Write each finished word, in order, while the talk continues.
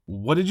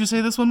What did you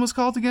say this one was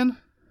called again?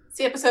 It's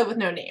the episode with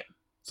no name.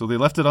 So they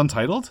left it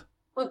untitled?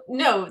 Well,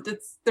 no, the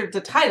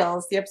title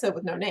is the episode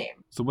with no name.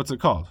 So what's it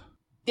called?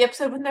 The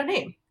episode with no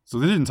name. So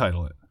they didn't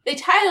title it. They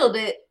titled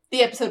it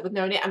the episode with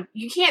no name.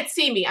 You can't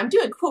see me. I'm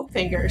doing quote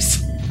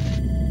fingers.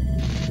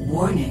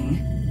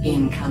 Warning,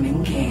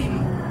 incoming game.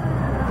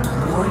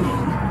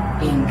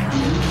 Warning,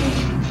 incoming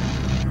game.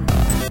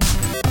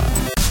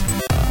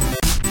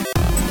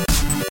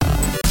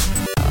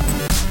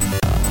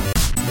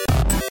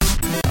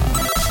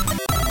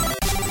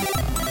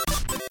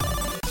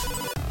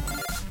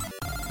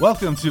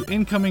 Welcome to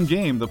Incoming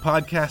Game, the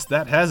podcast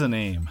that has a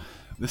name.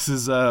 This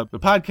is the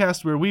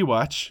podcast where we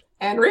watch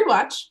And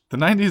rewatch. the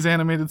 90s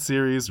animated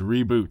series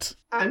Reboot.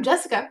 I'm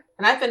Jessica,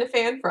 and I've been a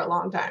fan for a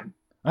long time.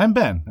 I'm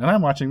Ben, and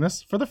I'm watching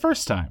this for the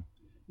first time.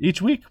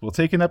 Each week, we'll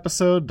take an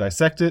episode,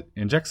 dissect it,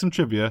 inject some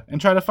trivia,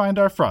 and try to find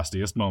our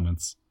frostiest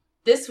moments.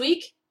 This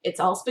week, it's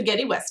all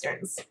spaghetti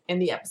westerns in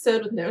the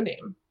episode with no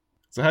name.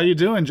 So how you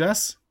doing,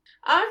 Jess?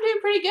 I'm doing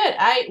pretty good.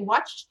 I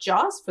watched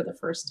Jaws for the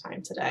first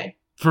time today.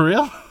 For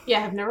real?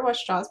 Yeah, I've never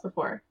watched Jaws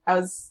before. I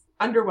was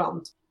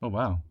underwhelmed. Oh,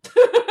 wow. It's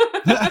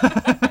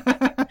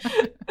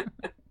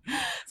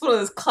one of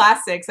those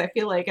classics I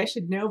feel like I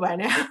should know by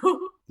now.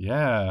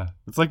 Yeah.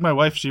 It's like my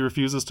wife, she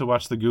refuses to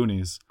watch The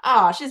Goonies.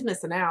 Oh, she's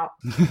missing out.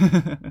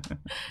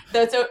 Though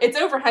it's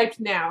overhyped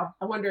now.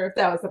 I wonder if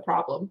that was the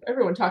problem.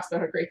 Everyone talks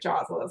about how great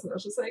Jaws was, and I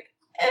was just like,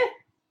 eh.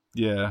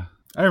 Yeah.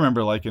 I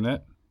remember liking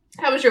it.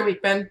 How was your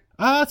week, Ben?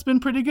 It's been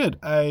pretty good.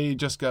 I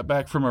just got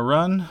back from a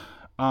run,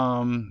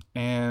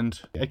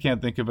 and I can't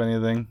think of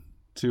anything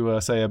to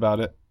say about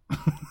it.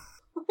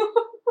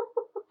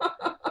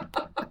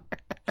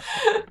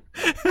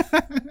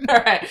 All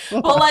right,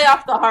 we'll lay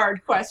off the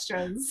hard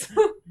questions.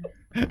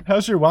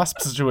 How's your wasp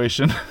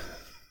situation?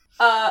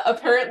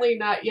 Apparently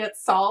not yet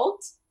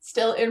solved.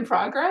 Still in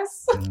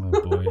progress. Oh,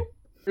 boy.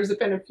 There's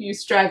been a few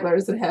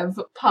stragglers that have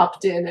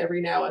popped in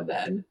every now and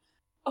then.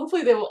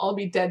 Hopefully they will all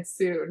be dead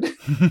soon.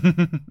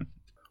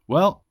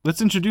 Well,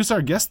 let's introduce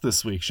our guest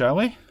this week, shall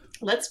we?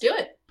 Let's do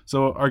it.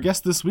 So our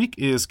guest this week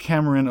is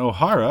Cameron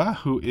O'Hara,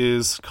 who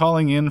is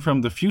calling in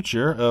from the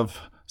future of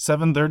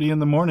 7:30 in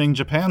the morning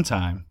Japan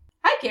time.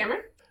 Hi,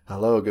 Cameron.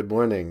 Hello, good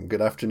morning,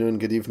 good afternoon,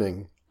 good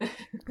evening.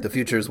 The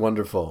future is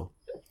wonderful.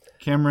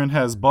 Cameron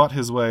has bought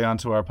his way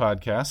onto our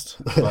podcast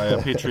via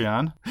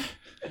Patreon.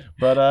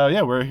 But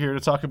yeah, we're here to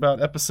talk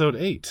about episode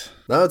 8.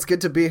 No, it's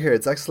good to be here.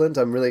 It's excellent.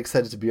 I'm really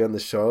excited to be on the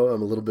show.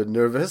 I'm a little bit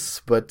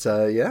nervous, but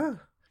yeah.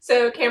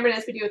 So, Cameron,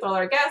 as we do with all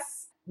our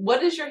guests,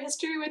 what is your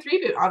history with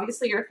Reboot?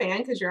 Obviously, you're a fan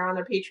because you're on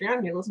their Patreon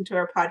and you listen to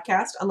our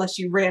podcast, unless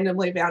you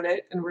randomly found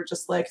it and were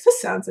just like,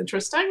 this sounds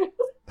interesting.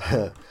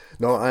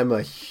 No, I'm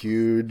a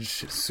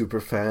huge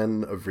super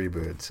fan of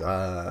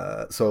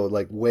Reboot. So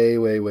like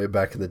way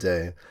back in the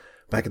day,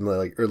 back in the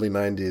like early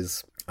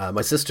 90s,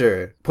 my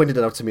sister pointed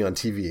it out to me on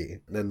TV,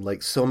 and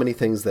like so many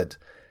things that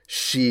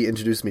she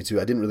introduced me to,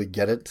 I didn't really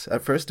get it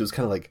at first. It was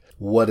kind of like,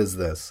 what is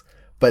this?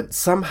 But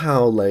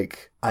somehow,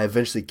 like, I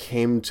eventually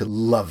came to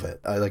love it.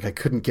 I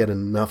couldn't get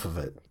enough of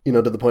it. You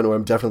know, to the point where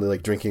I'm definitely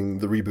like drinking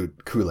the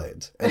Reboot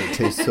Kool-Aid, and it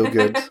tastes so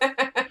good.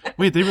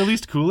 Wait, they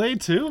released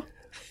Kool-Aid too?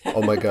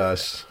 Oh my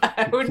gosh.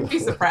 I wouldn't be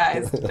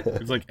surprised.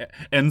 It's like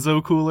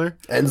Enzo Cooler.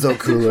 Enzo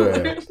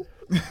Cooler.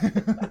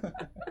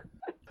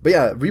 But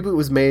yeah, Reboot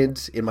was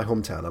made in my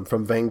hometown. I'm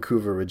from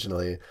Vancouver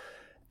originally.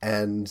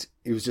 And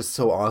it was just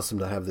so awesome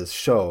to have this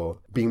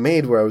show being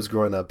made where I was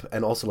growing up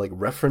and also like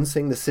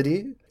referencing the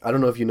city. I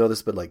don't know if you know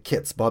this, but like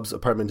Kits, Bob's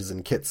apartment is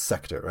in Kits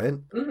sector, right?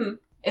 Mm-hmm.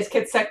 Is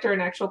Kits Sector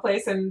an actual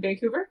place in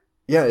Vancouver?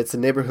 Yeah, it's a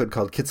neighborhood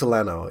called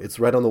Kitsilano. It's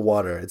right on the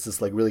water. It's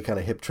this like really kind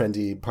of hip,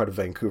 trendy part of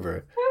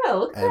Vancouver.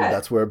 Oh, look at And that.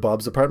 that's where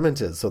Bob's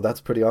apartment is. So that's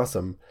pretty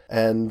awesome.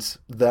 And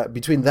that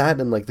between that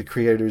and like the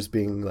creators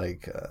being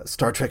like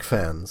Star Trek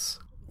fans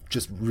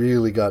just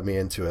really got me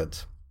into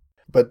it.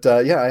 But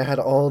yeah, I had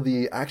all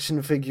the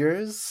action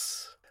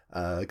figures,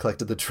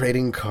 collected the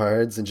trading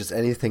cards, and just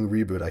anything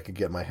Reboot I could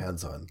get my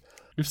hands on.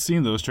 We've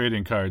seen those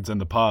trading cards and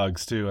the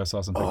Pogs too. I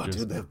saw some Oh, pictures.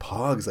 dude, they have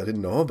Pogs. I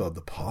didn't know about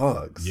the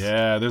Pogs.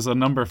 Yeah, there's a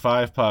number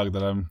 5 Pog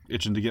that I'm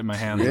itching to get my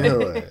hands on.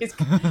 Really?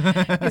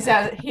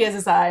 He has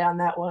his eye on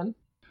that one.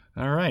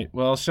 All right,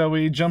 well, shall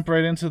we jump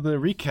right into the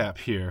recap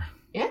here?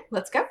 Yeah,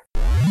 let's go.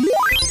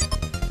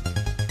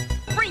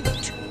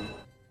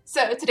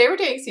 So today we're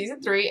doing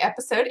Season 3,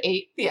 Episode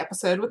 8, the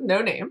episode with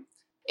no name.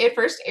 It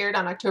first aired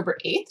on October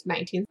 8th,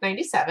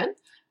 1997.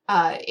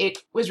 It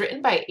was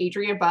written by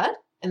Adria Budd,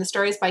 and the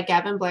story is by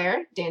Gavin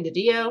Blair, Dan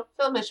DiDio,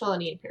 Phil Mitchell,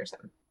 and Ian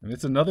Pearson. And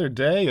it's another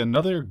day,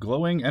 another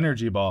glowing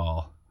energy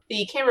ball.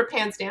 The camera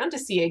pans down to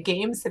see a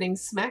game sitting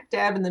smack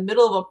dab in the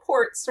middle of a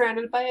port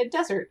surrounded by a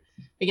desert.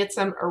 We get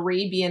some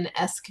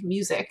Arabian-esque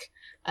music,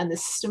 and the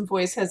system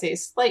voice has a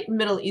slight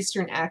Middle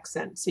Eastern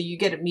accent, so you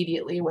get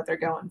immediately what they're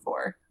going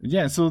for.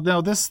 Yeah, so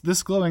now this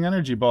glowing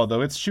energy ball,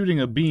 though, it's shooting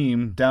a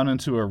beam down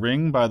into a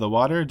ring by the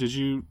water. Did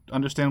you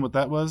understand what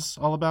that was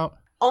all about?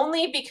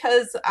 Only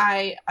because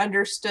I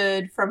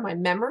understood from my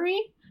memory.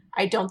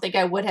 I don't think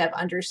I would have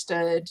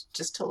understood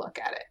just to look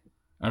at it.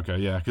 Okay,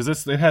 yeah,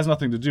 because it has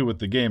nothing to do with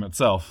the game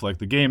itself. Like,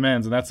 the game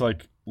ends, and that's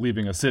like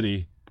leaving a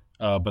city,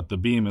 but the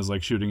beam is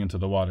like shooting into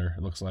the water,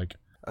 it looks like.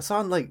 I saw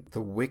on like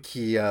the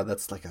wiki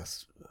that's like a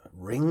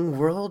Ring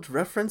World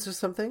reference or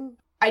something.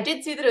 I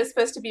did see that it was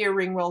supposed to be a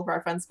Ringworld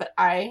reference, but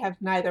I have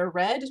neither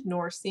read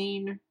nor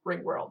seen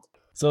Ringworld.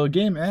 So the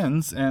game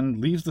ends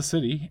and leaves the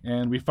city,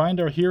 and we find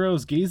our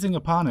heroes gazing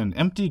upon an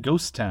empty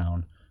ghost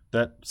town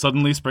that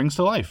suddenly springs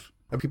to life.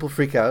 And people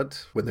freak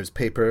out when there's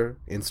paper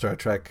in Star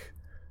Trek.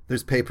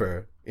 There's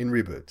paper in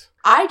Reboot.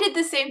 I did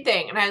the same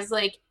thing, and I was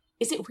like,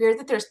 is it weird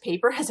that there's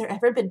paper? Has there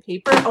ever been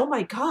paper? Oh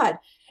my god.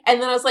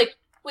 And then I was like,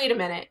 wait a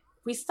minute.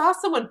 We saw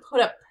someone put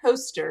up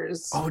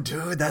posters. Oh,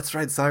 dude, that's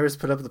right. Cyrus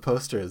put up the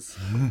posters.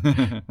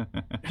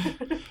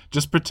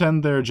 Just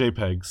pretend they're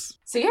JPEGs.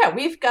 So yeah,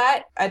 we've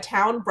got a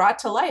town brought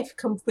to life,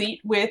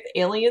 complete with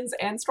aliens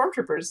and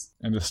stormtroopers.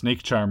 And a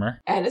snake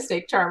charmer. And a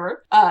snake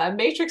charmer.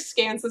 Matrix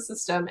scans the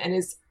system and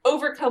is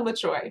overcome with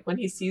joy when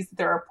he sees that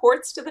there are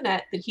ports to the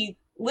net, that he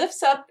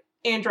lifts up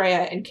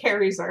Andrea and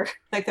carries her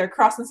like they're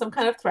crossing some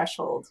kind of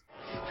threshold.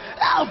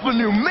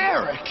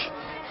 Alphanumeric!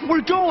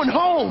 We're going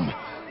home!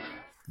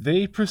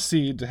 They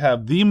proceed to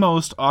have the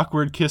most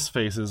awkward kiss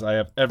faces I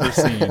have ever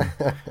seen.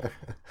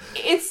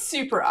 It's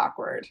super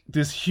awkward.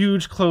 This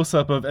huge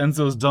close-up of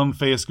Enzo's dumb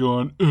face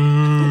going,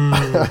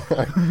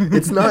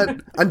 It's not...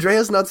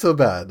 Andrea's not so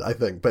bad, I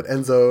think, but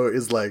Enzo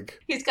is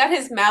like... He's got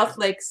his mouth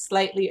like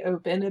slightly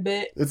open a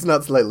bit. It's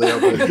not slightly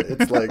open.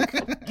 It's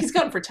like... He's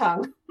going for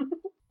tongue.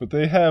 But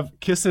they have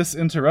kissus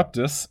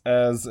interruptus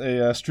as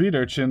a street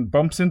urchin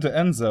bumps into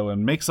Enzo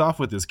and makes off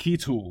with his key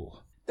tool.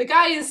 The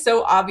guy is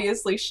so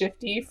obviously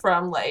shifty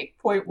from, like,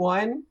 point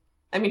one.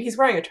 I mean, he's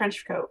wearing a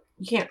trench coat.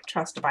 You can't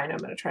trust a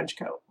Bynum in a trench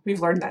coat. We've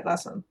learned that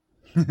lesson.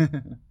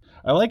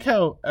 I like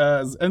how,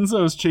 as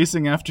Enzo is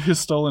chasing after his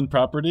stolen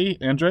property,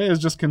 Andrea is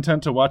just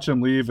content to watch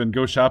him leave and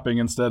go shopping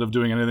instead of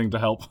doing anything to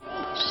help.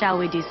 Shall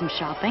we do some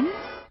shopping?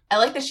 I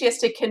like that she has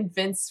to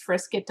convince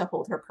Frisket to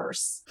hold her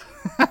purse.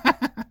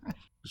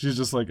 She's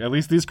just like, at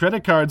least these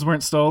credit cards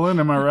weren't stolen,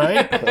 am I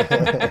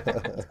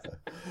right?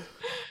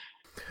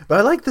 But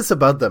I like this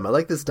about them. I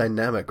like this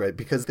dynamic, right?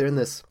 Because they're in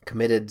this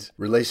committed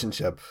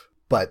relationship,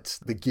 but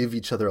they give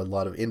each other a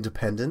lot of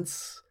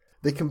independence.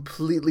 They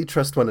completely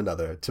trust one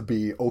another to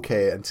be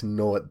okay and to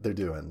know what they're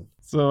doing.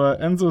 So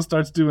Enzo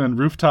starts doing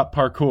rooftop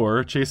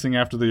parkour, chasing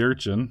after the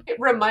urchin. It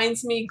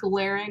reminds me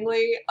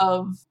glaringly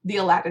of the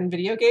Aladdin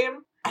video game.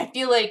 I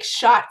feel like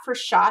shot for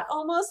shot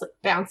almost, like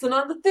bouncing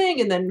on the thing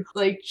and then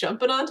like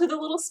jumping onto the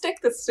little stick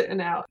that's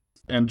sitting out.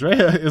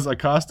 Andrea is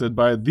accosted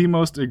by the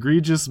most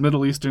egregious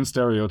Middle Eastern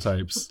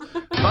stereotypes.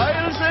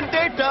 Files and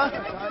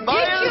data!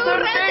 Files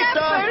and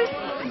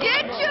data!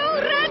 Get your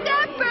red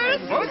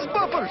apples! Fuzz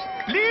buffers!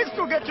 Please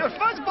to get your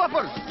fuzz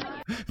buffers!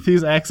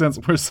 These accents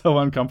were so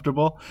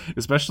uncomfortable,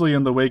 especially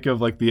in the wake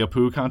of like the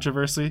Apu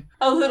controversy.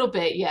 A little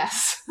bit,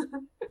 yes.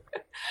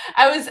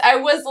 I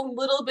was a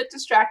little bit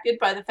distracted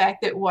by the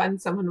fact that one,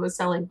 someone was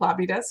selling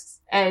floppy disks,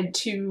 and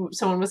two,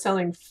 someone was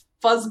selling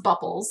fuzz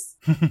bubbles,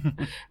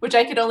 which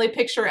I could only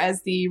picture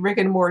as the Rick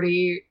and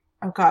Morty.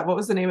 Oh God, what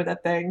was the name of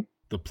that thing?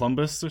 The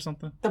Plumbus or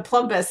something? The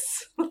Plumbus.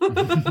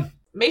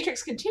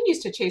 Matrix continues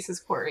to chase his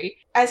quarry.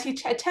 As he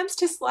attempts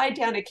to slide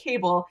down a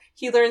cable,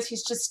 he learns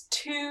he's just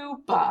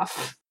too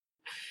buff.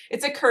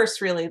 It's a curse,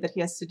 really, that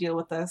he has to deal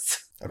with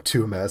this. I'm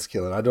too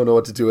masculine. I don't know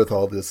what to do with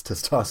all this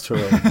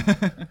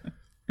testosterone.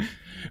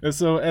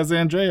 So as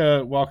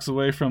Andrea walks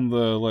away from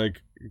the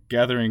like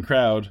gathering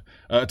crowd,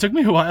 it took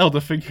me a while to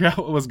figure out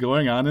what was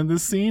going on in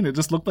this scene. It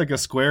just looked like a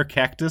square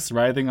cactus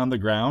writhing on the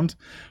ground,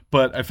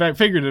 but I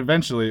figured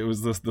eventually it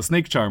was the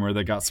snake charmer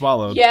that got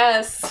swallowed.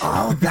 Yes.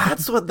 Oh,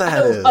 that's what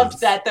that I is.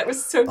 loved that. That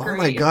was so Oh great.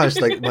 my gosh,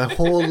 like my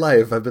whole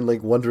life I've been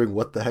like wondering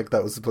what the heck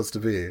that was supposed to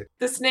be.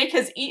 The snake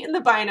has eaten the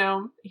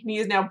binome. He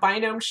is now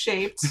binome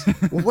shaped.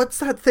 What's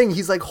that thing?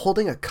 He's like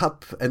holding a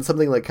cup and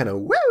something like kind of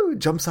woo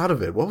jumps out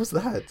of it. What was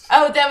that?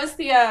 Oh, that was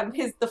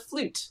the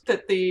flute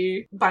that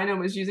the binome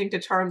was using to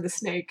charm the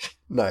snake.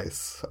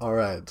 Nice. All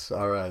right.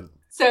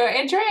 So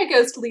Andrea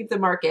goes to leave the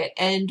market,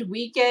 and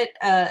we get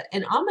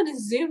an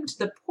ominous zoom to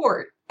the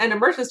port, and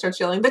Emerta starts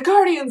yelling, "The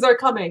Guardians are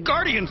coming!"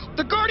 Guardians!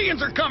 The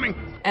Guardians are coming!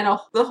 And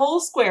the whole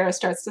square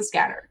starts to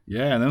scatter.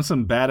 Yeah, and then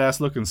some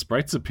badass-looking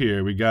sprites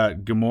appear. We got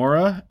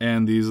Gamora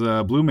and these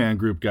Blue Man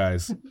Group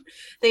guys.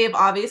 They have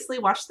obviously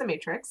watched The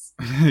Matrix.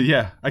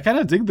 Yeah, I kind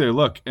of dig their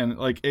look, and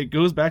like it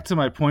goes back to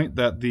my point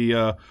that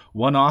the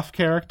one-off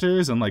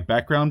characters and like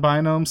background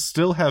binomes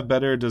still have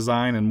better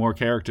design and more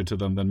character to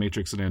them than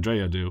Matrix and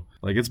Andrea do.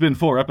 Like it's been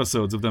 4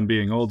 episodes of them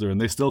being older, and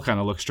they still kind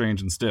of look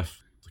strange and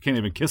stiff. They can't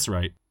even kiss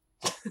right.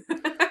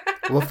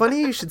 Well,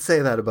 funny you should say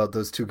that about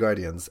those 2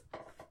 Guardians.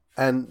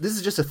 And this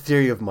is just a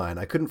theory of mine.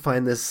 I couldn't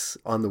find this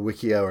on the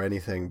Wikia or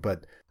anything,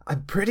 but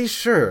I'm pretty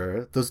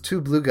sure those 2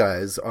 blue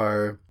guys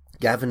are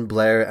Gavin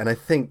Blair and I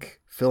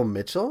think Phil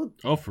Mitchell.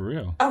 Oh, for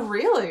real? Oh,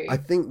 really? I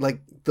think like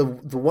the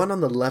one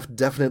on the left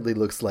definitely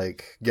looks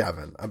like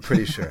Gavin. I'm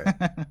pretty sure.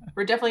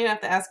 We're definitely going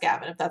to have to ask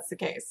Gavin if that's the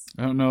case.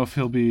 I don't know if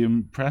he'll be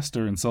impressed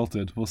or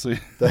insulted. We'll see.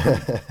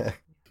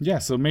 Yeah,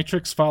 so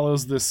Matrix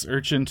follows this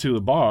urchin to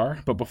a bar,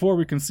 but before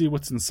we can see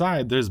what's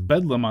inside, there's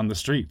bedlam on the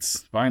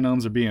streets.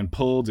 Binomes are being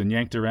pulled and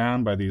yanked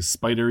around by these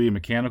spidery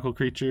mechanical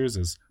creatures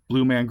as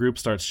Blue Man Group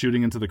starts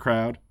shooting into the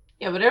crowd.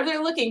 Yeah, whatever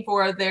they're looking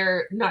for,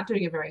 they're not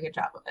doing a very good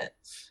job of it.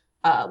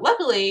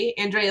 Luckily,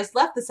 Andreas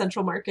left the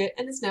Central Market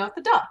and is now at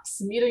the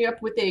docks, meeting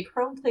up with a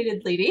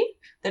chrome-plated lady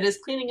that is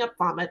cleaning up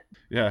vomit.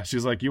 Yeah,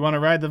 she's like, you want to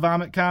ride the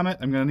vomit comet?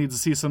 I'm going to need to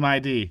see some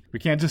ID. We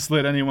can't just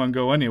let anyone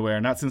go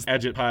anywhere, not since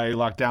Agit Pie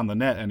locked down the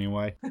net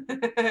anyway.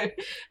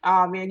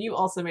 Aw, man, you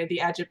also made the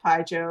Agit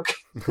Pie joke.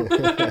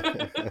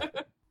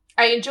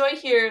 I enjoy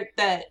here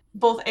that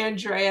both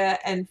Andrea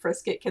and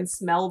Frisket can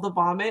smell the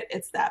vomit.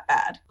 It's that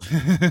bad.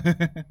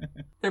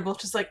 They're both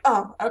just like,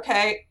 oh,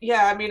 okay.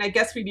 Yeah, I mean, I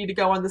guess we need to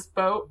go on this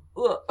boat.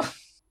 Ugh.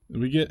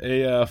 We get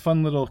a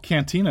fun little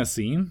cantina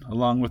scene,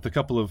 along with a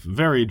couple of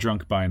very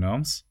drunk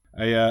binomes.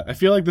 I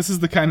feel like this is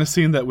the kind of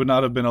scene that would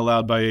not have been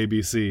allowed by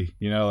ABC.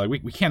 You know, like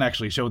we can't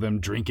actually show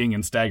them drinking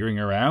and staggering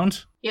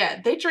around.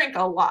 Yeah, they drink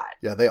a lot.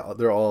 Yeah,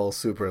 they're all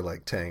super,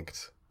 like,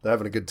 tanked. They're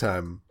having a good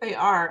time. They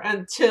are,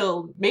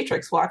 until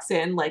Matrix walks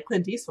in like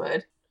Clint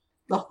Eastwood.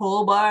 The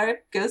whole bar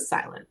goes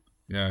silent.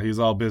 Yeah, he's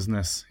all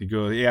business.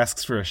 He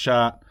asks for a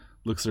shot,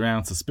 looks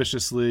around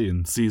suspiciously,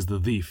 and sees the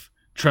thief,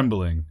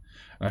 trembling.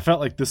 And I felt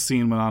like this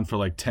scene went on for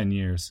like 10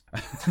 years.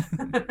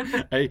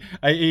 I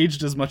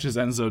aged as much as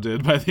Enzo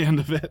did by the end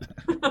of it.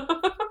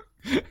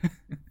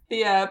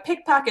 The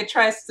pickpocket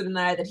tries to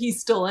deny that he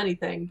stole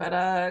anything, but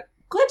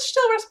Glitch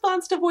still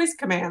responds to voice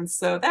commands,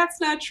 so that's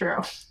not true.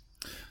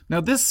 Now,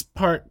 this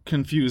part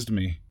confused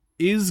me.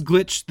 Is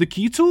Glitch the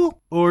key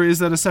tool, or is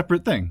that a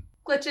separate thing?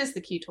 Glitch is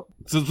the key tool.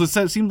 So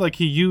it seemed like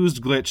he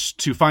used Glitch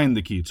to find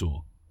the key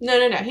tool.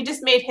 No. He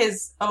just made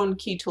his own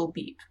key tool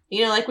beep.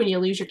 You know, like when you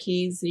lose your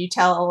keys and you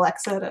tell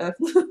Alexa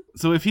to...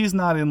 So if he's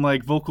not in,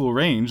 like, vocal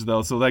range,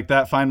 though, so, like,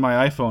 that Find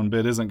My iPhone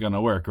bit isn't going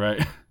to work,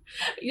 right?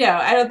 No,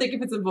 I don't think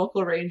if it's in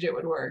vocal range it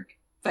would work.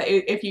 But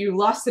if you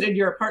lost it in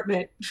your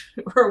apartment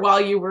or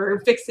while you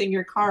were fixing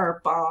your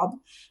car, Bob,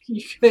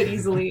 you could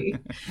easily...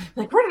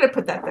 Like, where did I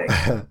put that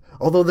thing?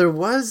 Although there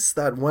was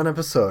that one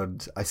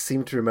episode, I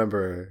seem to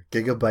remember,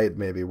 Gigabyte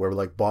maybe, where,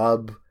 like,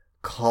 Bob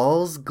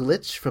calls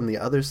Glitch from the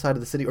other side of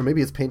the city, or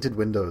maybe it's Painted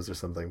Windows or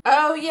something.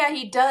 Oh, yeah,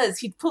 he does.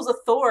 He pulls a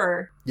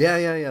Thor.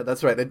 Yeah,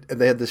 that's right. And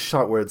they had this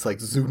shot where it's, like,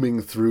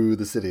 zooming through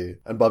the city,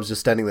 and Bob's just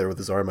standing there with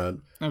his arm out.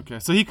 Okay,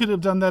 so he could have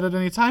done that at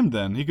any time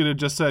then. He could have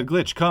just said,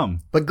 Glitch,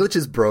 come. But Glitch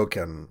is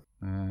broken.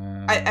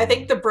 I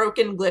think the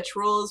broken Glitch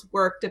rules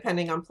work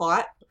depending on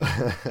plot.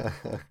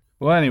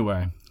 Well,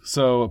 anyway,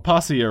 so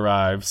Posse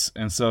arrives,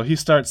 and so he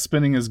starts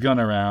spinning his gun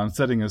around,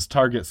 setting his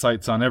target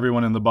sights on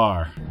everyone in the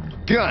bar.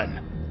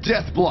 Gun.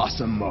 Death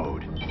Blossom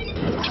mode.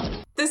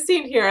 This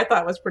scene here I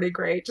thought was pretty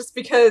great, just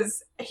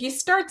because he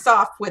starts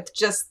off with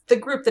just the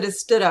group that has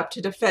stood up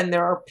to defend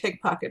their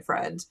pickpocket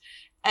friend,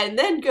 and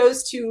then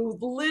goes to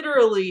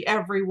literally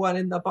everyone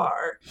in the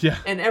bar. Yeah.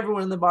 And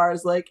everyone in the bar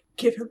is like,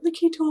 give him the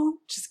key tool.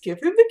 Just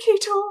give him the key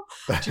tool.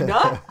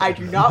 I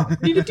do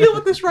not need to deal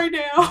with this right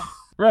now.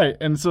 Right,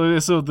 and so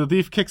the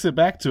thief kicks it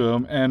back to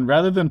him, and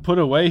rather than put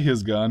away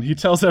his gun, he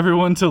tells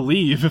everyone to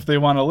leave if they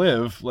want to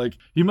live. Like,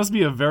 he must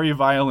be a very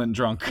violent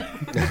drunk.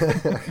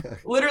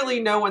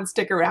 Literally no one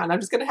stick around. I'm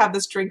just going to have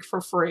this drink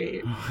for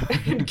free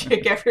and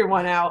kick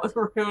everyone out and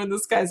ruin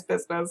this guy's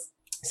business.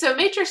 So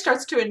Matrix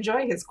starts to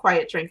enjoy his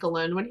quiet drink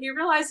alone when he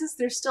realizes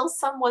there's still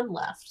someone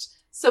left.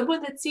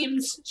 Someone that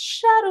seems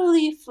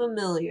shadowy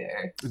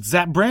familiar. It's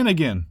Zap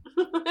Brannigan.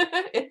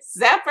 It's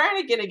Zap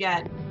Brannigan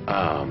again.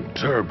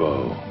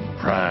 Turbo,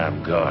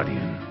 Prime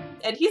Guardian.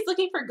 And he's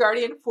looking for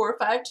Guardian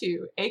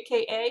 452,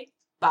 a.k.a.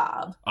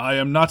 Bob. I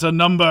am not a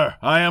number.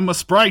 I am a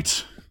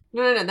sprite.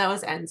 No, that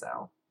was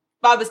Enzo.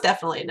 Bob is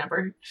definitely a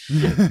number.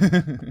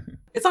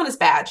 It's on his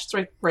badge.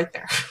 It's right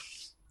there.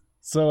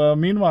 So,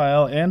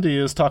 meanwhile, Andy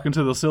is talking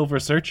to the Silver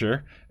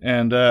Searcher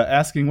and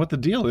asking what the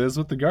deal is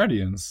with the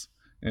Guardians.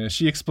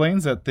 She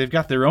explains that they've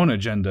got their own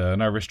agenda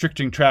and are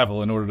restricting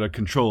travel in order to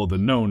control the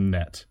known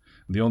net.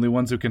 The only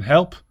ones who can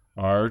help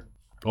are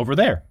over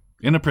there,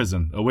 in a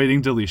prison,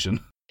 awaiting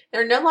deletion.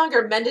 They're no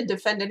longer mend and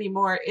defend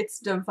anymore. It's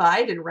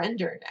divide and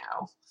render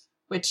now,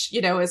 which,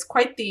 is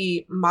quite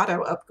the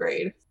motto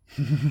upgrade.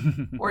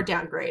 Or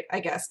downgrade, I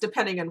guess,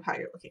 depending on how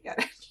you're looking at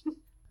it.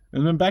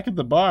 And then back at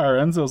the bar,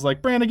 Enzo's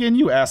like, Brannigan,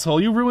 you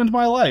asshole, you ruined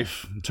my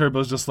life. And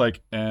Turbo's just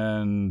like,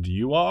 and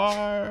you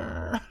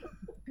are?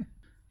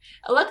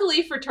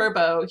 Luckily for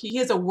Turbo, he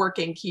has a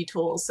working key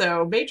tool,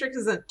 so Matrix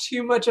isn't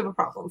too much of a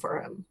problem for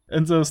him.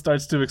 Enzo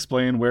starts to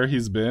explain where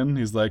he's been.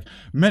 He's like,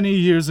 many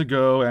years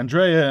ago,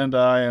 Andrea and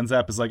I, and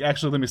Zap is like,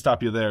 actually, let me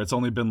stop you there. It's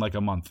only been like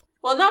a month.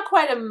 Well, not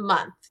quite a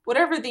month.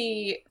 Whatever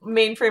the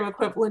mainframe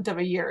equivalent of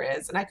a year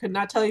is. And I could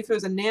not tell you if it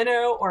was a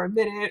nano or a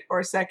minute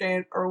or a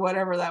second or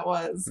whatever that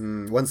was.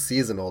 1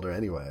 season older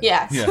anyway.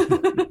 Yes. Yeah.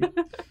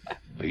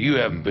 You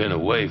haven't been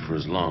away for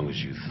as long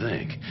as you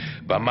think.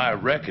 By my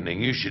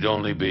reckoning, you should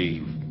only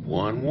be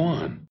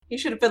 1-1. You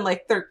should have been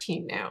like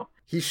 13 now.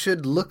 He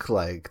should look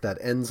like that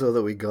Enzo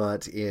that we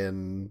got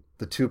in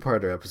the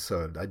 2-parter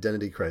episode,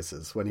 Identity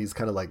Crisis, when he's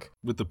kind of like...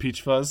 With the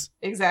peach fuzz?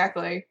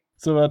 Exactly.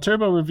 So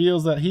Turbo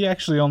reveals that he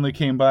actually only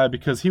came by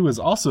because he was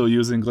also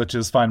using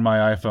Glitch's Find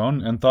My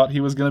iPhone and thought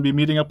he was going to be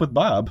meeting up with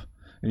Bob,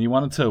 and he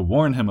wanted to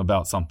warn him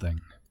about something.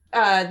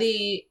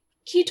 The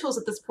Key Tools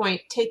at this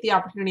point take the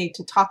opportunity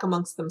to talk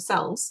amongst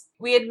themselves.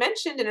 We had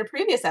mentioned in a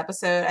previous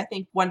episode, I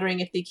think, wondering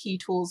if the Key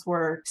Tools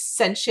were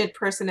sentient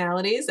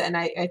personalities, and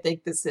I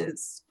think this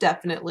is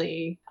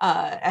definitely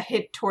a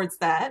hint towards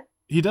that.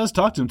 He does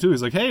talk to him, too.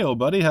 He's like, hey, old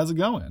buddy, how's it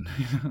going?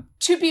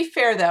 To be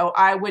fair, though,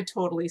 I would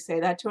totally say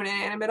that to an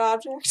inanimate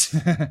object.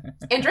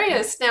 Andrea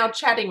is now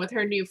chatting with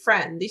her new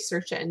friend, the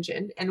search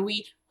engine, and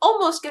we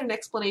almost get an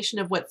explanation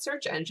of what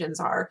search engines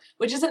are,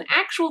 which is an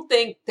actual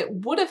thing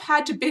that would have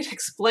had to be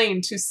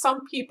explained to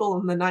some people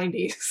in the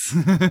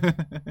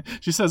 90s.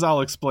 She says,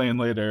 I'll explain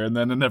later, and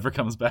then it never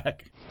comes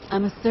back.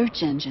 I'm a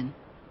search engine.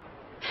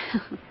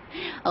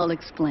 I'll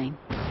explain.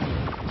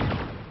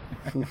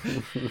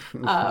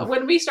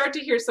 When we start to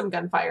hear some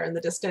gunfire in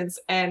the distance,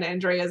 and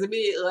Andrea's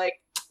immediately like,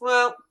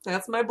 well,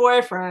 that's my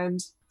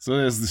boyfriend. So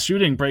as the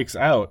shooting breaks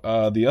out,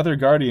 the other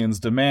Guardians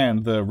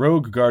demand the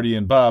rogue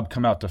Guardian Bob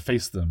come out to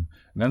face them.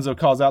 And Enzo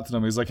calls out to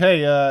them. He's like,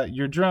 hey,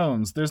 your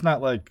drones, there's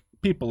not, like,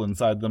 people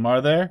inside them,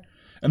 are there?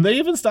 And they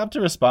even stop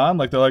to respond.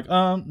 Like, they're like,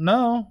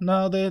 no,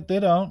 they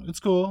don't. It's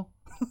cool.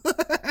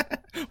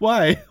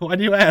 Why? Why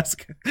do you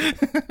ask?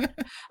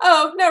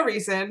 Oh, no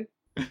reason.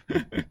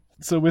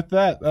 So with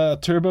that,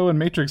 Turbo and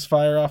Matrix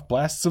fire off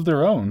blasts of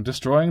their own,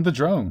 destroying the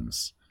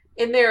drones.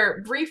 In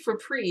their brief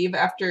reprieve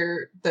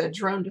after the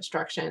drone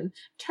destruction,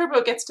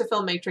 Turbo gets to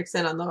fill Matrix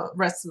in on the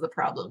rest of the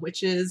problem,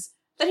 which is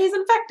that he's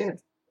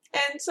infected.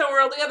 And so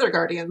are all the other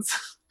Guardians.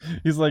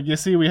 He's like, you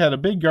see, we had a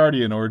big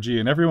Guardian orgy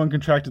and everyone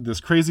contracted this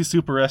crazy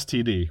super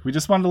STD. We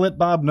just wanted to let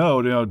Bob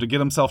know, to get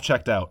himself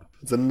checked out.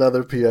 It's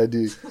another PID.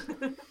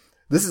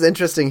 This is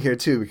interesting here,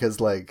 too, because,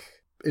 like,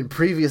 in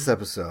previous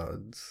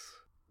episodes,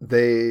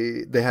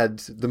 they had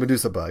the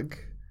Medusa bug,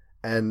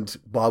 and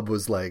Bob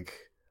was like,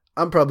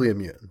 I'm probably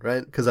immune,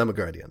 right? Because I'm a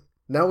Guardian.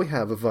 Now we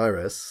have a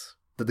virus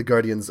that the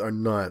Guardians are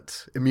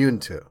not immune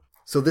to.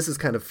 So this is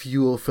kind of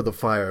fuel for the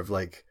fire of,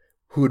 like,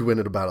 who would win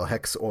in a battle,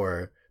 Hex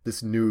or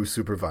this new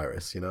super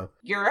virus, you know?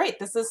 You're right.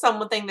 This is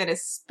something that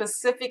is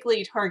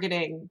specifically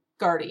targeting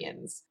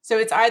Guardians. So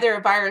it's either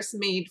a virus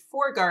made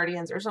for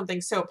Guardians or something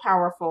so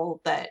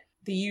powerful that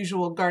the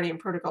usual Guardian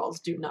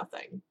protocols do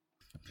nothing.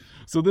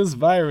 So this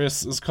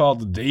virus is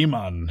called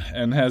Daemon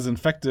and has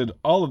infected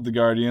all of the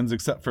Guardians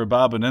except for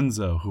Bob and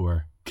Enzo, who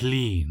are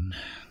clean.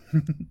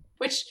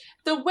 Which,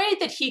 the way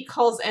that he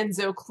calls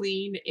Enzo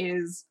clean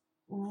is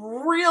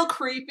real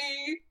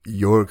creepy.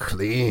 You're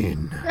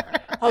clean.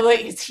 Oh,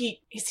 like, is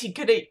he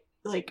gonna,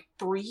 like,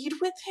 breed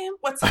with him?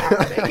 What's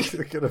happening?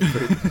 You're gonna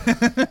breed.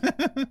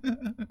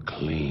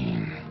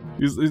 Clean.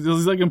 He's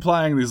like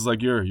implying this,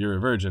 like, you're a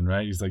virgin,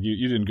 right? He's like,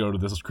 you didn't go to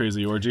this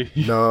crazy orgy.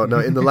 No,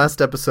 in the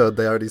last episode,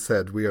 they already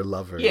said we are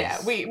lovers. Yeah,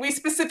 we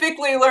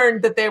specifically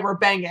learned that they were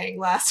banging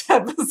last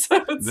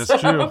episode.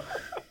 That's true.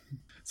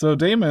 So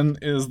Damon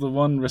is the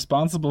one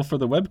responsible for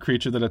the web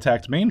creature that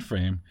attacked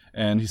Mainframe,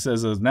 and he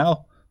says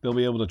now they'll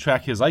be able to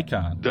track his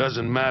icon.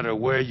 Doesn't matter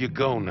where you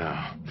go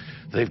now.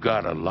 They've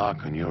got a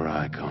lock on your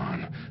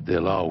icon.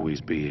 They'll always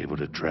be able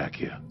to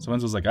track you. So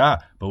Enzo's like,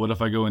 but what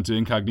if I go into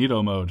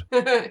incognito mode?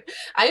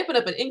 I open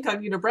up an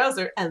incognito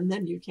browser, and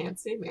then you can't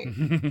see me.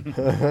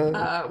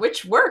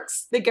 Which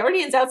works. The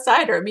Guardians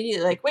outside are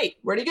immediately like, wait,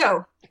 where'd he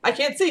go? I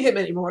can't see him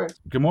anymore.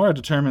 Gamora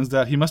determines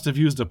that he must have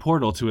used a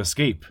portal to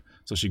escape,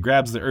 so she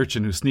grabs the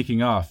urchin who's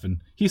sneaking off,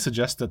 and he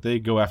suggests that they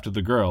go after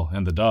the girl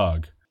and the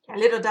dog. A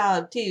little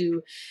dog,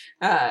 too.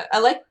 I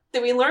like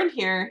that we learn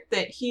here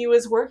that he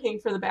was working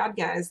for the bad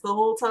guys the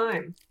whole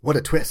time. What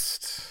a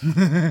twist.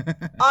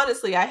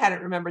 Honestly, I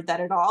hadn't remembered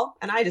that at all,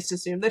 and I just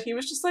assumed that he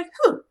was just like,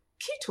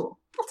 key tool.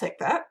 I'll take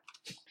that.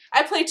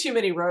 I play too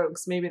many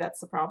rogues. Maybe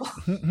that's the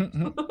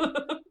problem.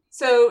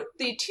 So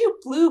the two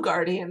blue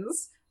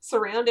Guardians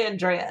surround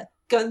Andrea,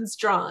 guns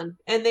drawn,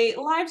 and they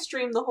live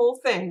stream the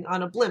whole thing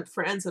on a blimp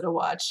for Enzo to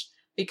watch.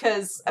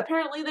 Because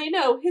apparently they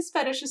know his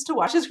fetish is to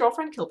watch his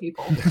girlfriend kill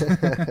people.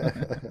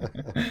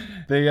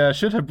 They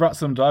should have brought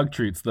some dog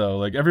treats, though.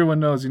 Like,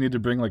 everyone knows you need to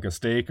bring, like, a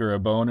steak or a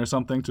bone or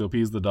something to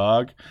appease the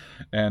dog.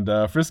 And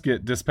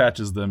Frisket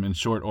dispatches them in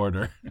short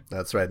order.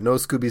 That's right. No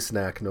Scooby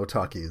snack, no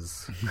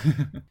talkies.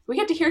 We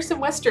get to hear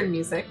some Western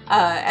music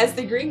as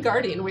the Green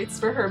Guardian waits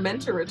for her men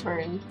to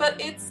return. But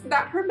it's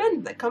not her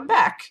men that come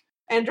back.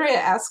 Andrea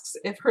asks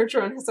if her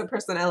drone has a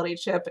personality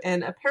chip,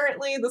 and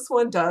apparently this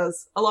one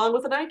does, along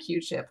with an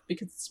IQ chip,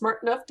 because it's smart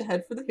enough to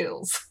head for the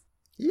hills.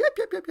 Yep.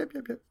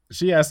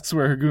 She asks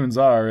where her goons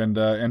are, and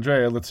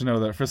Andrea lets her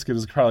know that Frisket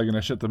is probably going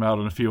to shit them out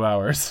in a few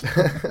hours.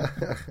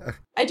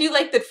 I do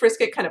like that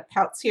Frisket kind of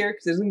pouts here,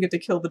 because he doesn't get to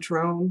kill the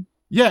drone.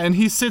 Yeah, and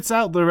he sits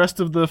out the rest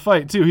of the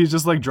fight, too. He's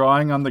just, like,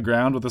 drawing on the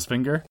ground with his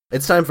finger.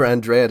 It's time for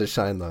Andrea to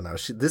shine, though, now.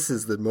 This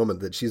is the moment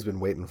that she's been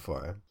waiting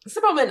for. This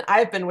is the moment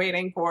I've been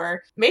waiting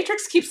for.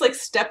 Matrix keeps, like,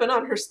 stepping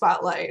on her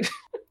spotlight.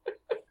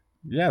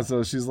 Yeah,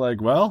 so she's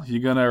like, well, you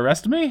gonna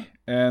arrest me?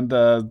 And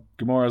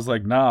Gamora's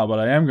like, nah, but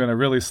I am gonna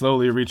really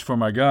slowly reach for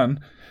my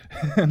gun.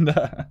 And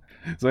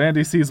So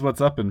Andy sees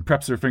what's up and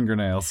preps her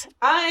fingernails.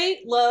 I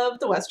love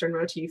the Western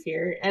motif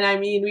here. And I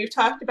mean, we've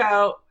talked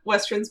about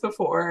Westerns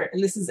before,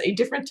 and this is a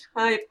different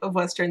type of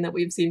Western that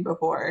we've seen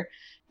before.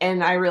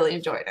 And I really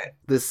enjoyed it.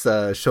 This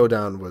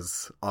showdown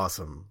was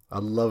awesome. I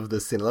love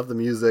this scene. I love the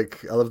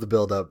music. I love the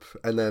build-up.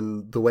 And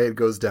then the way it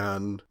goes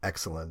down,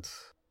 excellent.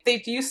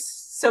 They've used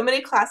so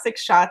many classic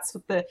shots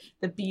with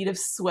the bead of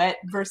sweat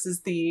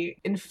versus the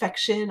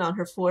infection on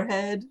her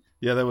forehead.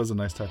 Yeah, that was a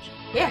nice touch.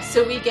 Yeah,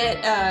 so we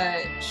get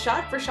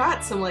shot for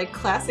shot some like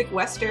classic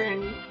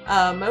Western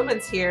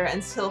moments here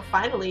until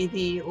finally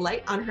the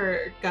light on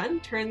her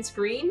gun turns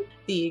green.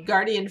 The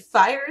Guardian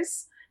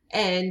fires.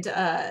 And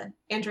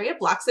Andrea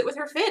blocks it with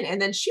her fin and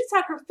then shoots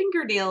out her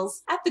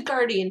fingernails at the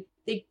Guardian.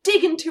 They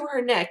dig into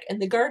her neck, and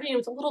the Guardian,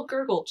 with a little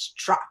gurgle, just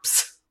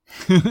drops.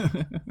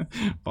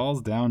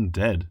 Falls down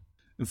dead.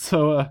 And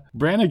so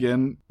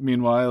Brannigan,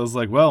 meanwhile, is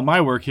like, well, my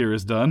work here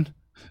is done.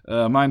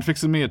 Mind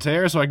fixing me a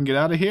tear so I can get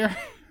out of here?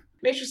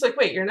 Matrix like,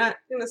 wait, you're not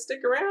going to stick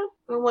around?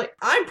 And I'm like,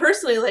 I'm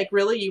personally like,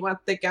 really? You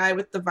want the guy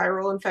with the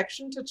viral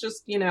infection to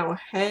just,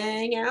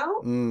 hang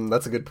out?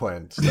 That's a good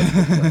point. That's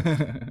a good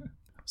point.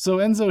 So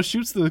Enzo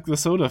shoots the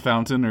soda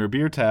fountain or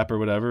beer tap or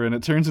whatever, and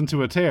it turns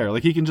into a tear.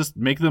 Like, he can just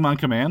make them on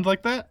command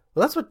like that?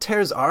 Well, that's what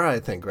tears are, I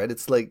think, right?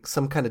 It's like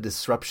some kind of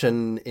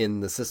disruption in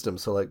the system.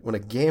 So, like, when a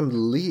game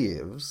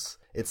leaves,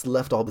 it's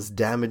left all this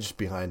damage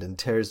behind, and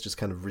tears just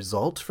kind of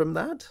result from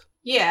that?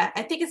 Yeah,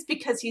 I think it's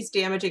because he's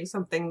damaging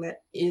something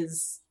that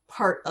is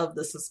part of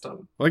the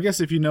system. Well, I guess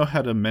if you know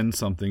how to mend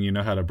something, you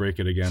know how to break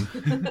it again.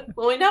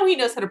 Well, we know he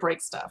knows how to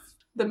break stuff.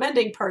 The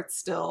mending part's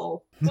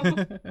still...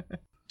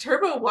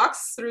 Turbo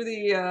walks through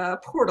the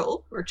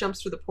portal, or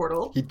jumps through the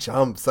portal. He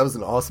jumps. That was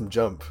an awesome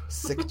jump.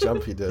 Sick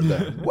jump he did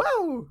there.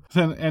 Wow!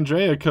 Then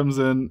Andrea comes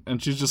in,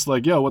 and she's just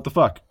like, yo, what the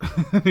fuck?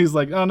 He's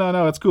like, oh,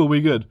 no, it's cool. We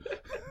good.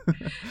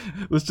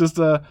 Let's just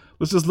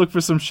look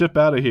for some ship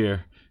out of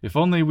here. If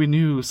only we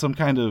knew some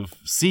kind of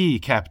sea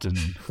captain.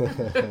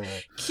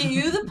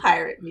 Cue the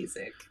pirate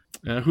music.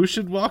 Who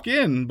should walk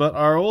in but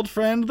our old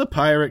friend, the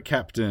pirate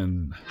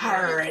captain?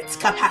 Pirate's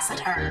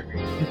capacitor.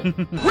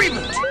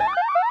 Reboot!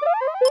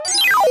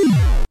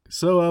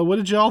 So, what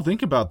did y'all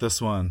think about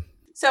this one?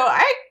 So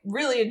I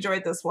really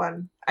enjoyed this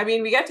one. I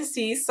mean, we got to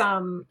see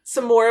some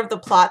more of the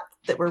plot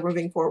that we're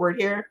moving forward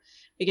here.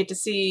 We get to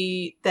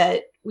see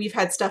that we've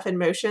had stuff in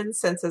motion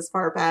since as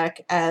far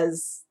back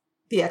as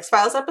the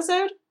X-Files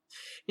episode.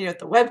 The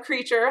web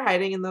creature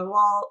hiding in the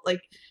wall.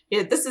 Like,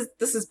 this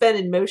has been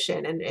in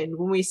motion. And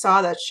when we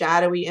saw that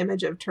shadowy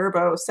image of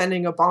Turbo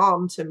sending a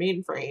bomb to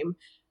Mainframe,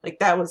 like,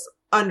 that was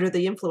under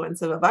the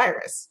influence of a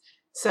virus.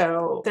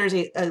 So there's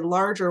a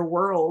larger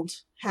world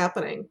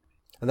happening.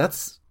 And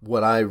that's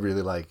what I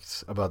really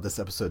liked about this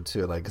episode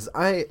too. Like, because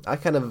I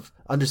kind of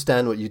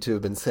understand what you two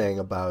have been saying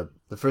about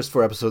the first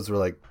 4 episodes were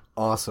like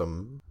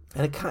awesome.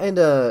 And it kind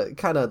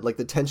of like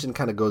the tension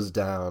kind of goes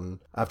down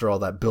after all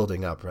that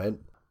building up, right?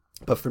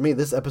 But for me,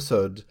 this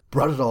episode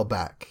brought it all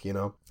back,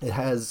 It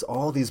has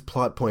all these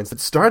plot points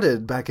that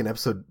started back in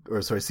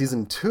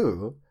season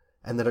 2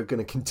 and that are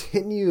going to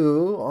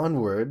continue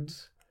onward.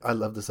 I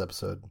love this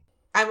episode.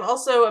 I'm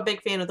also a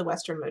big fan of the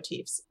Western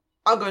motifs.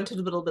 I'll go into it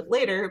a little bit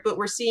later, but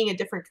we're seeing a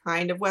different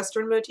kind of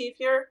Western motif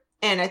here.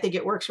 And I think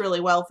it works really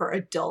well for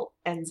adult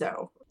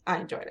Enzo. I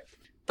enjoyed it.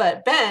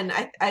 But Ben,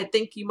 I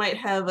think you might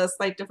have a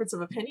slight difference of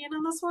opinion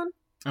on this one.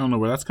 I don't know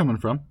where that's coming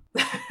from.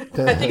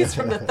 I think it's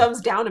from the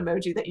thumbs down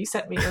emoji that you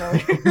sent me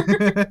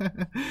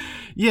earlier.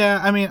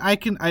 Yeah, I mean,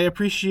 I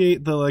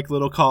appreciate the like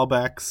little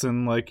callbacks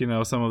and like,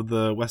 some of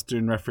the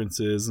Western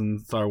references and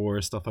Star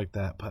Wars stuff like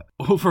that. But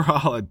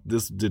overall,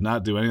 this did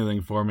not do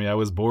anything for me. I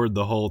was bored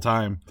the whole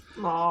time.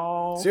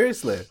 Aww.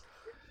 Seriously.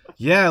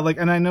 Yeah,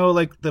 and I know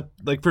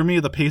for me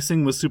the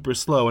pacing was super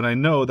slow, and I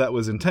know that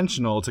was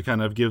intentional to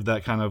kind of give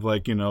that kind of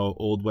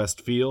Old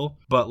West feel,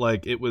 but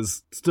it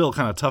was still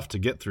kind of tough to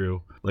get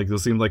through. There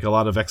seemed like a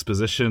lot of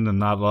exposition and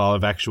not a lot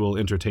of actual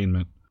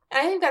entertainment.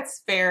 I think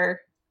that's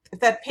fair if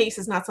that pace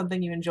is not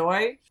something you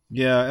enjoy.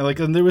 Yeah,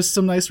 and there was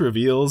some nice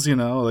reveals,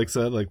 like I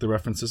said, the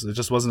references. It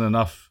just wasn't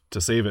enough to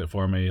save it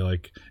for me.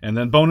 And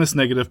then bonus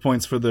negative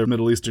points for the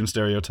Middle Eastern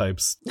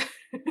stereotypes.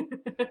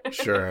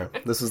 Sure,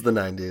 this was the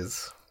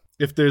 90s.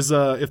 If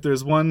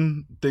there's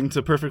one thing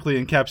to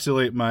perfectly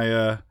encapsulate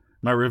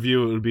my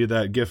review, it would be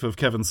that gif of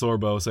Kevin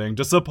Sorbo saying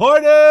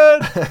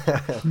 "Disappointed."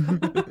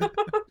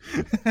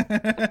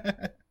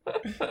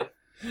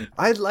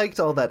 I liked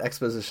all that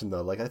exposition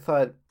though. I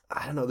thought,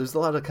 I don't know, there's a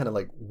lot of kind of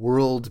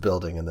world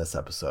building in this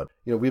episode.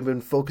 We've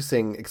been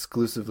focusing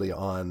exclusively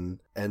on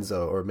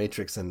Enzo or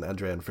Matrix and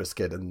Andrea and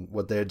Frisket and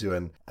what they're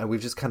doing, and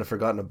we've just kind of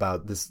forgotten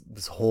about this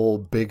whole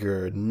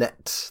bigger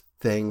net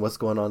thing, what's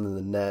going on in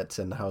the net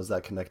and how does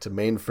that connect to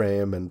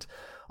Mainframe and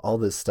all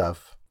this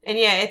stuff. And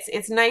yeah,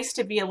 it's nice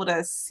to be able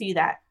to see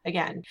that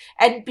again.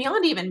 And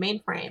beyond even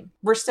Mainframe,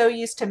 we're so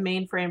used to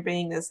Mainframe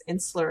being this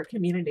insular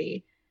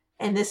community,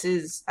 and this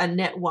is a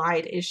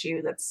net-wide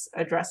issue that's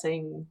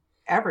addressing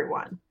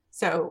everyone.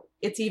 So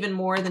it's even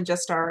more than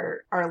just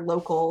our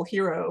local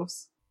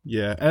heroes.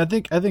 Yeah, and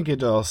I think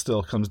it all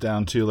still comes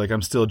down to, like,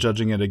 I'm still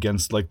judging it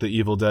against, like, the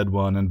Evil Dead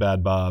one and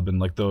Bad Bob and,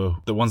 like, the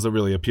ones that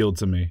really appealed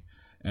to me.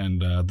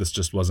 And this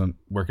just wasn't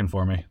working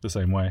for me the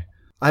same way.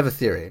 I have a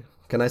theory.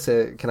 Can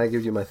I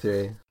give you my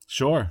theory?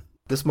 Sure.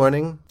 This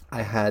morning,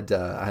 I had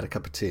a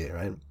cup of tea,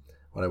 right?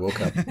 When I woke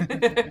up.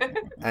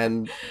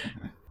 And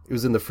it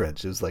was in the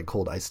fridge. It was like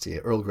cold iced tea,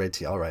 Earl Grey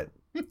tea. All right.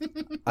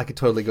 I could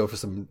totally go for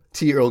some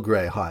tea Earl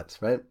Grey hot,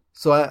 right?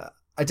 So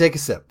I take a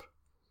sip.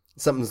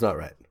 Something's not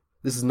right.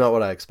 This is not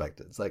what I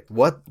expected. It's like,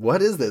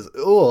 what is this?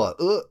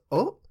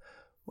 Oh,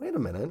 wait a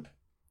minute.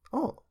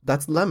 Oh,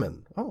 that's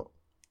lemon. Oh,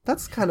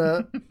 that's kind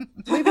of,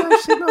 maybe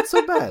actually not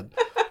so bad.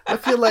 I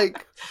feel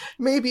like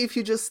maybe if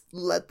you just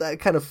let that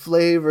kind of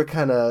flavor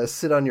kind of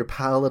sit on your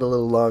palate a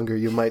little longer,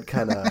 you might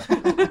kind of,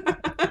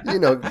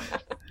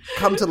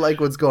 come to like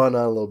what's going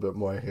on a little bit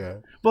more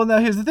here. Well, now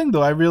here's the thing,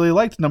 though. I really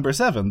liked number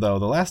 7, though,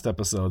 the last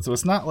episode. So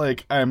it's not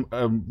like I'm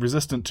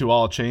resistant to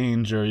all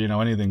change or,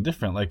 anything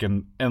different. Like,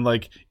 and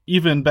like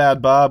even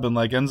Bad Bob and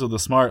like Enzo the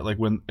Smart, like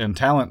and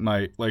Talent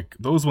Night, like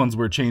those ones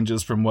were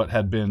changes from what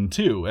had been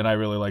too, and I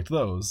really liked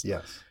those.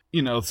 Yes.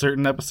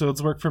 Certain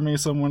episodes work for me,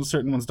 certain ones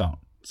don't.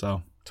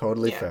 So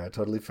totally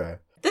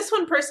fair. This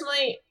one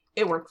personally,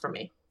 it worked for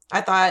me.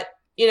 I thought,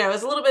 it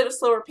was a little bit of a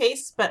slower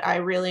pace, but I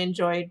really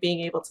enjoyed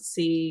being able to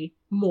see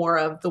more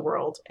of the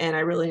world. And I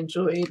really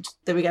enjoyed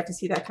that we got to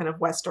see that kind of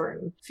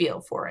Western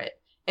feel for it.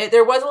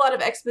 There was a lot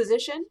of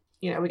exposition.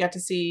 We got to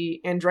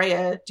see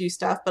Andrea do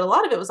stuff, but a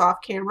lot of it was off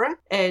camera.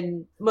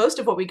 And most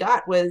of what we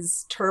got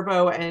was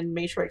Turbo and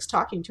Matrix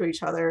talking to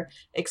each other,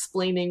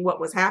 explaining what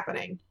was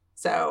happening.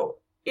 So,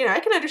 I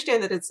can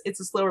understand that it's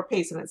a slower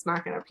pace and it's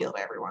not going to appeal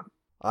to everyone.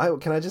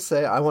 Can I just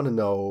say, I want to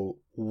know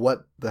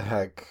what the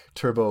heck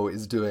Turbo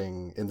is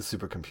doing in the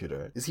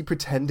supercomputer. Is he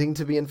pretending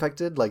to be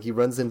infected? Like, he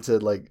runs into,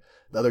 like,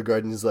 the other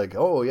guard and he's like,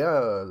 oh,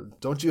 yeah,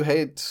 don't you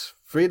hate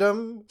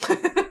freedom?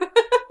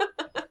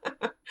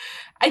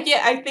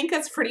 I think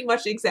that's pretty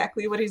much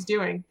exactly what he's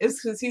doing. Is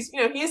because he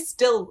is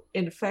still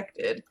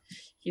infected.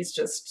 He's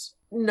just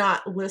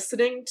not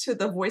listening to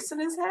the voice in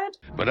his head.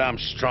 But I'm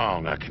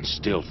strong. I can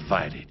still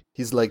fight it.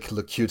 He's like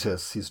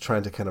Locutus. He's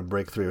trying to kind of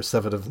break through, or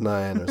 7 of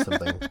 9 or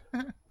something.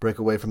 Break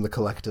away from the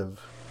collective.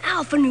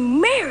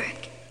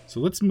 Alphanumeric! So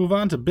let's move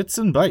on to Bits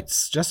and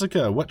Bytes.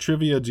 Jessica, what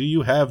trivia do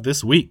you have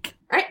this week?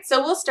 All right, so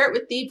we'll start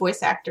with the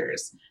voice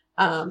actors.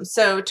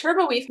 So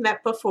Turbo we've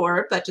met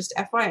before, but just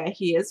FYI,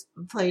 he is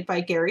played by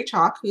Gary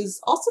Chalk,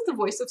 who's also the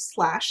voice of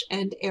Slash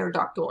and Air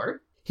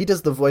Doctor. He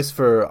does the voice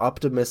for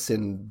Optimus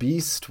in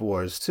Beast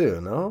Wars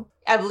too, no?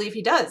 I believe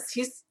he does.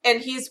 He's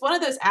one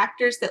of those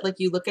actors that, like,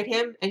 you look at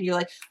him and you're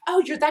like,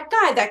 oh, you're that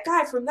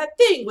guy from that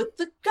thing with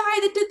the guy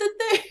that did the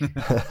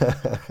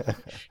thing.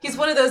 He's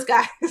one of those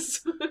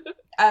guys.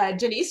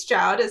 Janice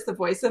Stroud is the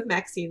voice of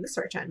Maxine the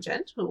search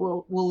engine,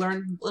 who we'll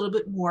learn a little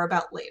bit more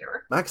about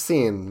later.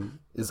 Maxine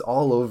is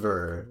all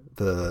over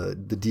the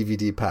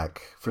DVD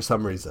pack for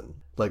some reason.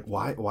 Like,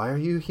 why are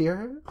you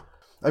here?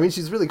 I mean,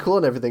 she's really cool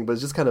and everything, but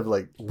it's just kind of,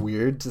 like,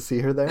 weird to see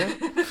her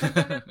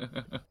there.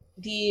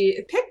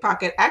 The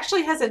pickpocket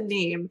actually has a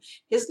name.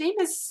 His name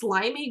is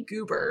Slimy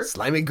Goober.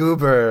 Slimy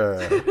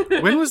Goober!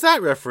 When was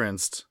that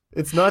referenced?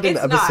 It's not in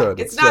the episode.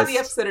 It's not the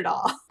episode at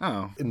all.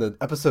 Oh. In the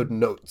episode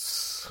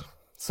notes,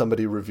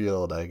 somebody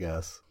revealed, I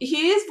guess.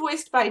 He is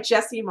voiced by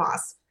Jesse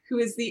Moss, who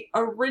is the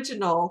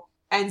original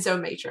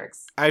Enzo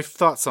Matrix. I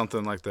thought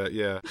something like that,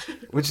 yeah.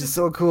 Which is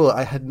so cool.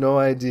 I had no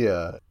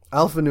idea.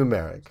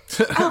 Alphanumeric.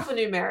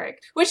 Alphanumeric.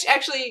 Which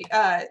actually,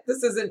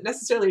 this isn't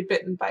necessarily a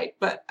bit and bite,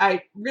 but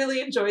I really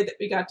enjoyed that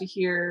we got to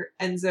hear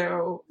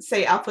Enzo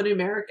say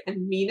alphanumeric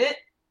and mean it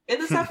in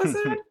this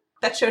episode.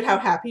 That showed how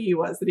happy he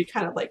was that he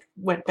kind of like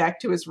went back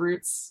to his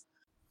roots.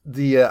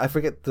 I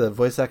forget the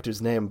voice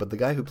actor's name, but the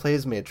guy who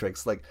plays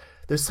Matrix, like,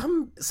 there's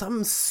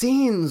some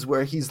scenes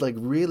where he's like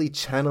really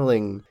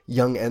channeling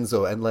young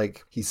Enzo and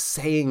like he's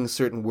saying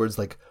certain words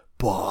like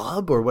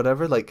Bob or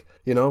whatever, like,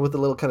 with a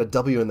little kind of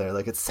W in there.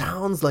 Like, it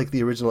sounds like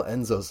the original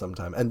Enzo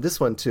sometime. And this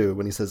one too,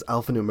 when he says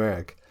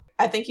alphanumeric.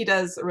 I think he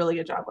does a really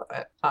good job with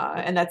it.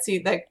 And that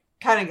scene, that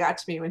kind of got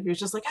to me when he was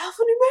just like,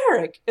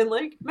 alphanumeric, and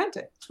like meant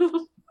it.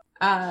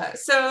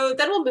 So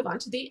then we'll move on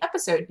to the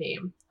episode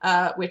name,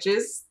 which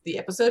is the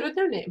episode with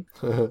no name.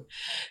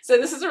 So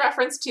this is a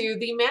reference to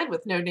the man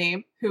with no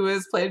name, who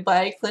is played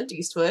by Clint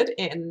Eastwood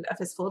in A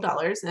Fistful of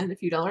Dollars and A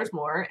Few Dollars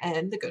More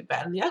and The Good,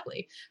 Bad, and the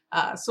Ugly.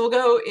 So we'll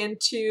go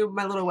into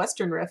my little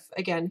Western riff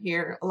again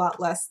here, a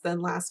lot less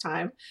than last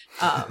time.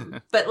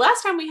 But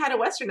last time we had a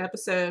Western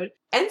episode,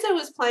 Enzo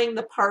was playing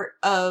the part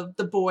of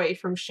the boy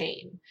from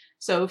Shane.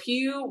 So if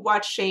you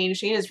watch Shane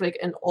is like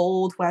an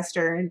old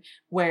Western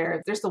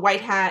where there's the white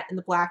hat and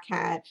the black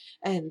hat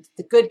and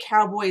the good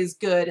cowboy is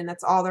good and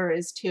that's all there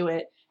is to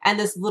it. And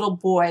this little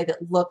boy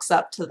that looks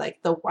up to like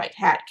the white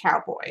hat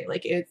cowboy.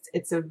 Like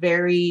it's a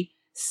very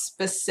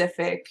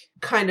specific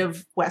kind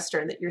of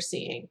Western that you're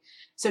seeing.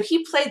 So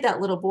he played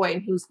that little boy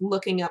and he was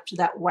looking up to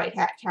that white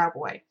hat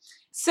cowboy.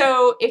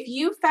 So if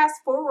you fast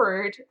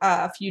forward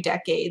a few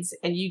decades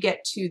and you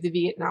get to the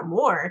Vietnam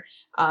War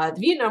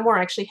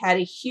actually had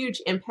a huge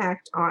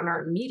impact on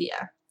our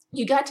media.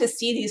 you got to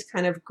see these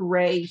kind of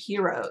gray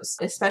heroes,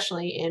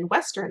 especially in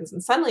Westerns.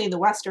 And suddenly the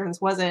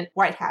Westerns wasn't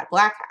white hat,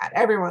 black hat.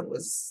 Everyone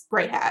was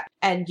gray hat.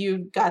 And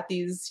you got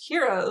these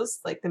heroes,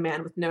 like the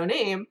man with no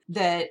name,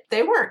 that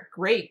they weren't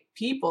great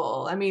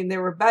people. I mean, they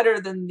were better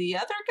than the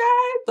other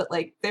guy, but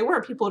like they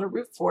weren't people to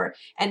root for.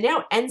 And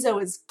now Enzo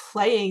is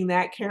playing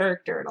that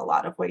character in a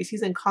lot of ways.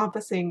 He's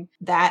encompassing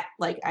that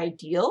like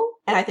ideal.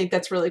 And I think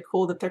that's really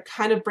cool that they're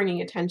kind of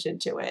bringing attention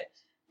to it,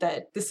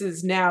 that this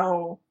is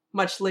now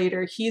much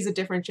later. He's a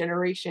different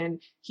generation.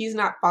 He's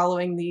not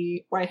following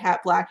the white hat,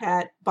 black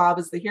hat, Bob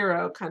is the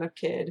hero kind of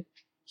kid.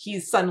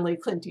 He's suddenly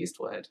Clint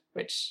Eastwood,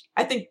 which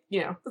I think,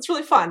 that's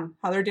really fun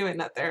how they're doing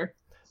that there.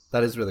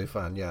 That is really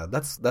fun. Yeah,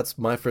 that's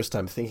my first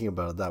time thinking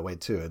about it that way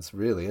too. It's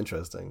really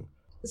interesting.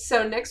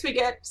 So next we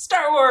get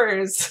Star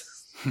Wars.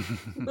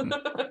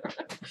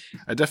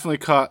 I definitely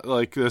caught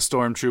like the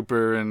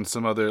Stormtrooper and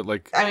some other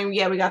like. I mean,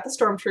 yeah, we got the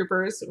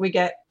Stormtroopers. We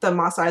get the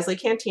Mos Eisley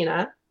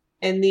Cantina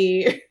and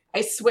the.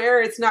 I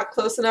swear it's not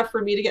close enough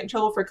for me to get in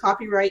trouble for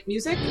copyright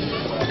music.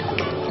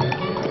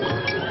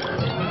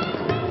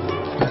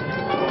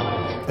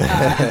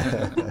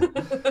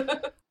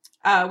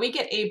 We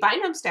get a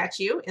Bynum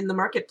statue in the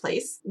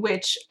marketplace,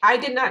 which I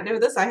did not know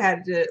this. I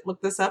had to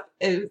look this up.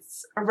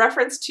 It's a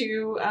reference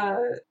to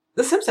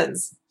The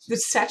Simpsons, the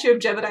statue of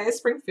Jebediah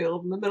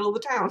Springfield in the middle of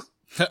the town.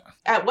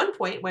 At one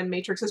point, when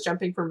Matrix is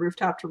jumping from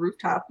rooftop to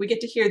rooftop, we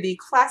get to hear the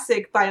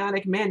classic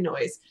Bionic Man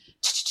noise.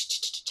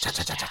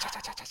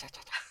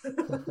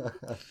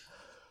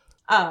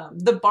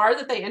 The bar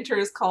that they enter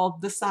is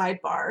called the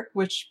Sidebar,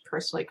 which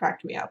personally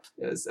cracked me up.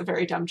 It was a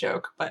very dumb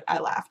joke, but I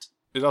laughed.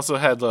 It also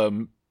had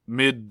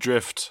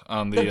mid-drift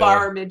on the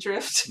bar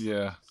mid-drift.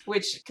 Yeah.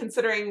 Which,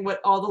 considering what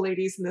all the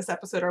ladies in this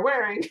episode are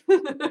wearing,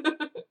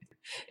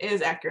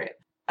 is accurate.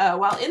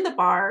 While in the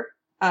bar,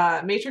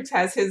 Matrix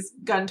has his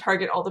gun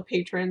target all the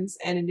patrons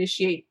and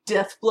initiate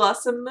Death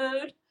Blossom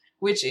mode,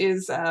 which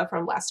is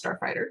from Last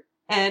Starfighter.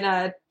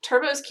 And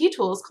Turbo's key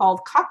tool is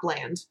called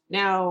Copland.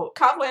 Now,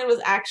 Copland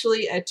was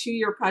actually a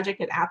 2-year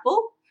project at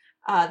Apple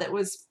that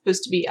was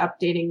supposed to be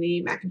updating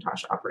the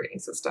Macintosh operating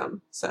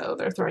system. So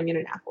they're throwing in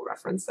an Apple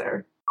reference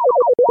there.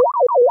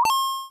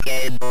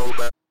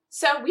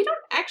 So we don't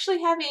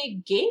actually have a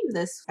game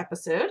this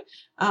episode.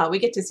 We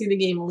get to see the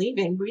game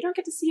leaving, but we don't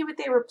get to see what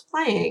they were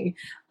playing.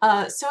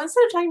 So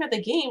instead of talking about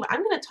the game,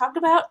 I'm going to talk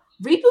about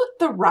Reboot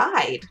the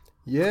Ride.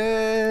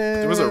 Yay!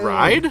 There was a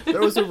ride?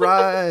 There was a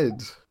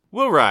ride.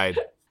 We'll ride.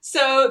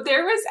 So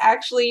there was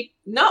actually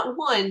not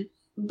one,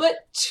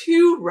 but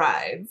 2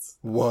 rides.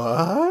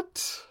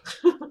 What?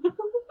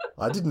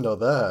 I didn't know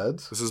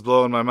that. This is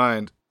blowing my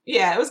mind.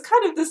 Yeah, it was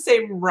kind of the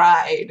same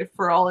ride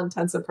for all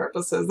intents and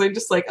purposes. They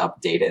just like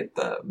updated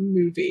the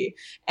movie.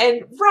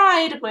 And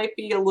ride might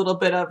be a little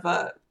bit of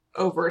a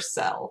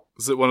oversell.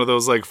 Is it one of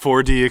those like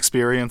 4D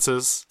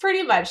experiences?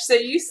 Pretty much. So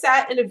you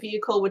sat in a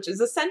vehicle, which is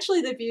essentially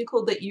the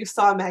vehicle that you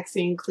saw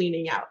Maxine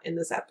cleaning out in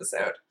this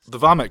episode. The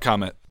Vomit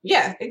Comet.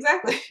 Yeah,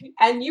 exactly.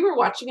 And you were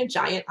watching a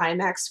giant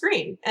IMAX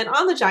screen. And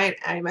on the giant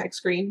IMAX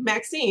screen,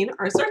 Maxine,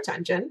 our search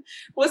engine,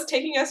 was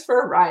taking us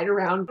for a ride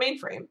around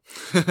Mainframe.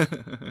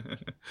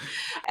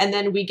 And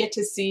then we get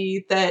to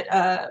see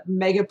that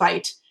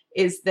Megabyte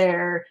is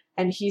there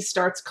and he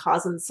starts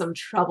causing some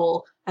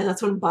trouble. And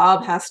that's when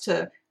Bob has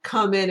to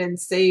come in and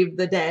save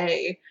the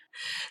day.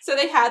 So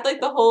they had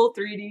like the whole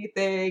 3D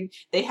thing.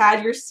 They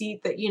had your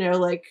seat that,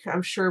 like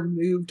I'm sure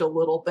moved a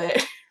little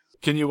bit.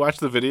 Can you watch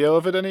the video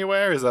of it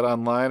anywhere? Is that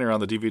online or on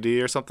the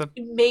DVD or something?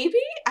 Maybe?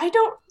 I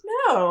don't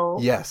know.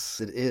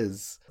 Yes, it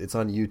is. It's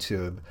on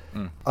YouTube.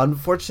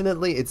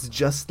 Unfortunately, it's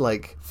just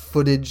like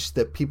footage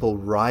that people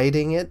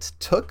riding it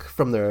took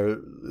from their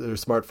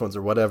smartphones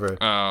or whatever.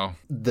 Oh.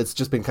 That's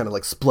just been kind of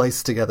like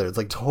spliced together. It's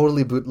like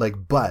totally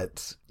bootleg,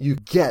 but you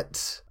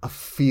get a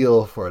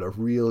feel for it, a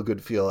real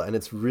good feel. And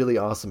it's really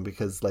awesome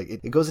because like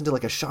it goes into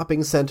like a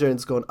shopping center and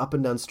it's going up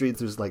and down streets.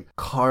 There's like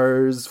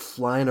cars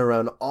flying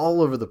around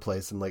all over the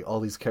place and like all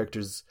these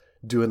characters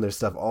doing their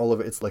stuff all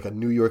over. It's like a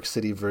New York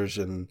City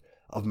version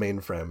of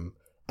Mainframe.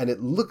 And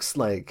it looks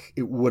like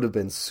it would have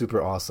been super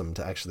awesome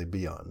to actually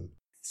be on.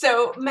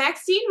 So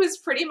Maxine was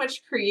pretty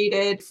much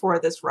created for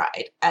this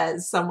ride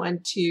as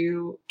someone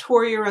to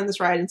tour you around this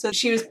ride. And so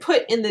she was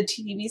put in the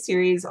TV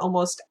series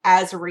almost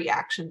as a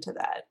reaction to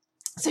that.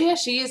 So yeah,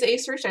 she is a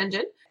search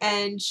engine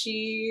and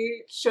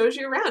she shows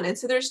you around. And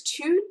so there's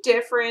 2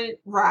 different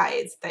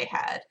rides they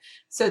had.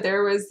 So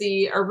there was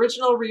the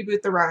original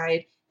Reboot the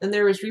Ride, and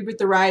there was Reboot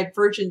the Ride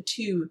version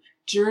 2,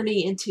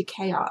 Journey into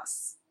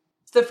Chaos.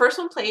 The first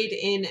one played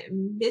in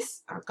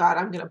I'm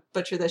going to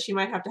butcher this. You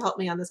might have to help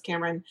me on this,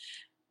 Cameron.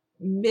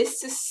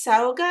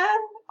 Mississauga,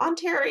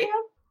 Ontario?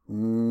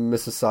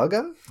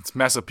 Mississauga? It's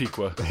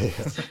Massapequa.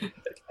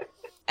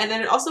 And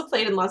then it also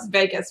played in Las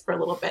Vegas for a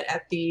little bit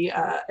at the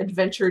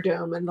Adventure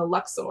Dome and the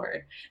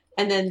Luxor.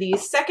 And then the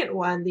second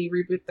one, the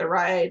Reboot the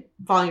Ride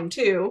Volume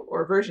 2,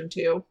 or Version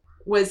 2,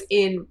 was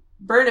in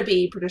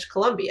Burnaby, British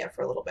Columbia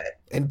for a little bit.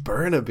 In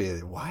Burnaby?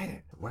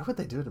 Why? Why would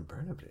they do it in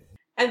Burnaby?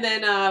 And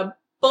then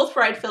both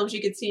ride films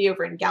you could see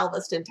over in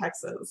Galveston,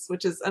 Texas,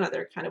 which is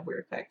another kind of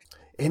weird pick.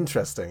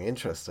 Interesting.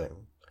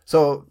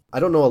 So I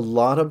don't know a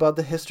lot about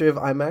the history of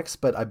IMAX,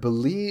 but I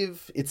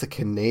believe it's a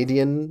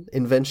Canadian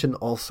invention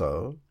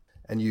also.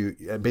 And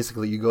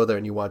basically you go there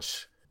and you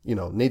watch,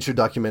 nature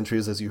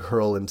documentaries as you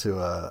hurl into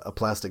a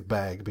plastic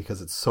bag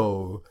because it's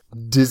so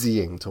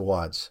dizzying to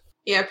watch.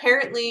 Yeah,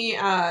 apparently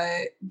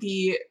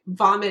the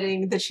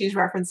vomiting that she's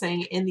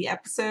referencing in the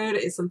episode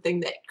is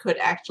something that could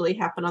actually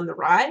happen on the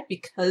ride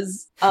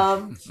because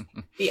of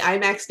the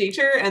IMAX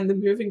nature and the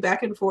moving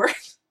back and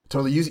forth.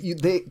 Totally.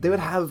 They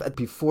would have,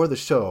 before the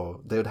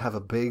show, they would have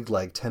a big,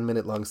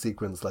 10-minute long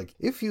sequence,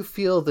 if you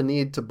feel the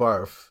need to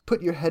barf,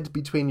 put your head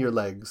between your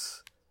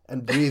legs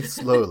and breathe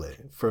slowly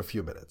for a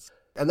few minutes.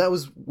 And that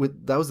was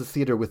the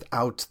theater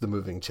without the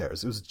moving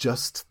chairs. It was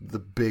just the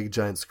big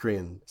giant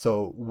screen.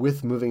 So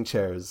with moving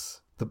chairs,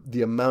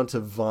 the amount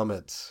of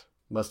vomit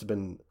must have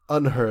been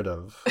unheard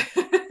of.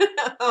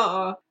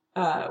 Oh.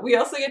 We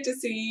also get to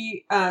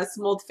see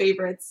some old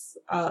favorites,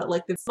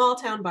 like the small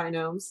town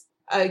binomes.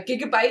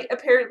 Gigabyte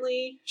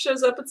apparently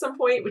shows up at some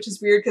point, which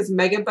is weird because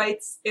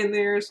Megabyte's in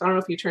there, so I don't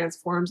know if he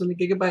transforms into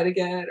Gigabyte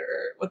again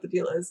or what the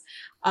deal is.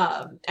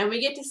 And we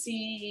get to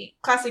see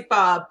Classic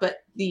Bob, but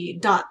the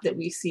Dot that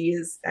we see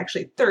is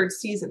actually third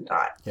season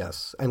Dot.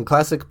 Yes, and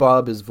Classic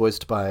Bob is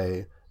voiced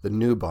by the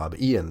new Bob.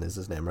 Ian is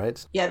his name,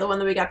 right? Yeah, the one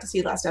that we got to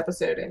see last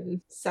episode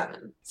in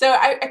 7. So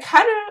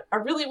I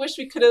really wish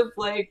we could have,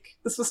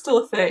 this was still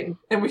a thing,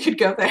 and we could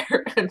go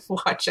there and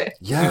watch it.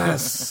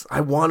 Yes,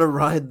 I want to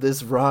ride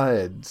this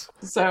ride.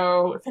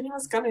 So if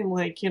anyone's gunning,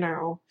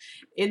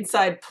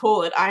 inside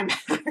pool at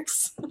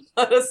IMAX,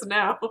 let us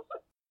know.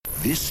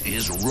 This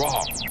is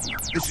wrong.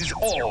 This is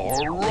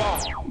all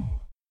wrong.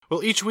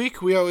 Well, each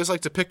week we always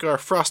like to pick our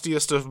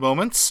frostiest of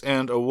moments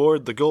and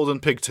award the golden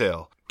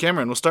pigtail.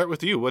 Cameron, we'll start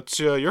with you. What's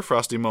your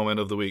frosty moment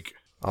of the week?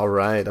 All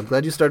right. I'm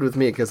glad you started with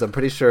me because I'm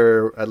pretty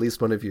sure at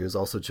least one of you has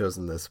also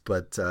chosen this.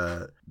 But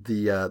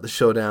the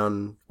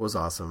showdown was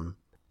awesome.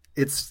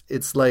 It's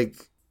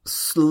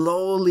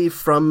slowly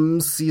from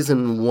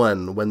season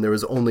 1 when there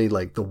was only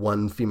the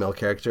one female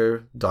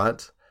character,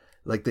 Dot.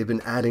 They've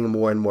been adding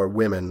more and more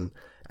women.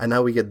 And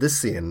now we get this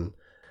scene.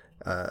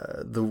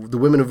 The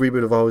women of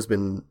Reboot have always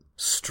been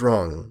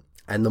strong.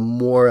 And the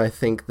more I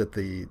think that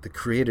the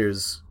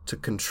creators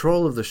took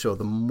control of the show,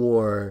 the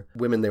more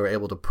women they were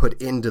able to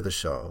put into the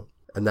show.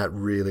 And that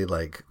really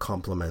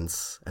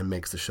complements and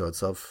makes the show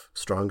itself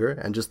stronger.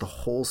 And just the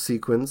whole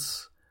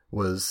sequence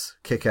was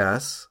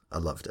kick-ass. I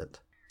loved it.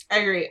 I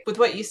agree with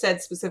what you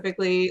said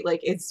specifically.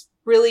 It's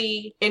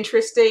really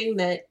interesting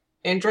that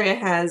Andrea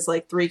has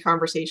 3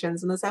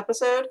 conversations in this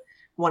episode.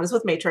 One is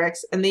with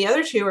Matrix, and the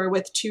other 2 are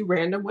with 2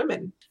 random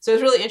women. So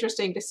it's really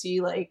interesting to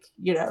see,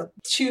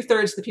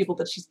 2/3 of the people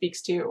that she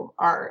speaks to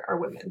are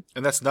women.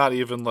 And that's not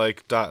even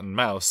Dot and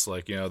Mouse.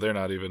 They're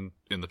not even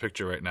in the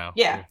picture right now.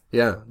 Yeah.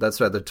 Yeah, that's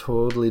right. They're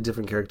totally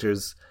different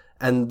characters.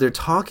 And they're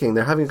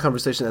having a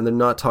conversation, and they're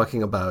not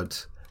talking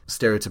about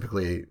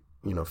stereotypically,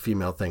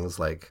 female things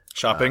like...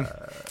 Shopping?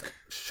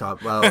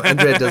 Well,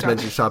 Andrea does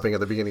mention shopping at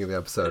the beginning of the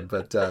episode,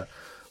 but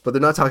they're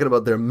not talking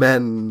about their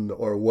men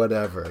or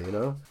whatever,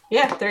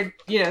 Yeah,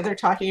 they're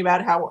talking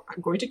about how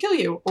I'm going to kill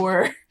you,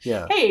 or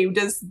hey,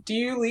 do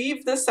you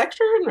leave this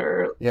section,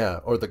 or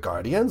or the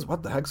Guardians?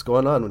 What the heck's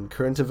going on in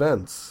current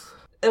events?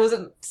 It was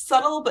a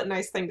subtle but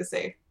nice thing to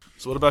say.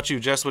 So what about you,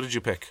 Jess? What did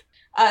you pick?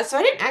 So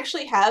I didn't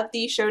actually have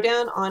the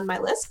showdown on my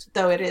list,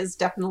 though it is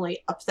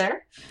definitely up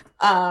there.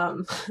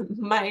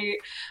 My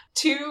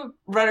 2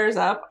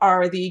 runners-up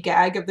are the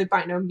gag of the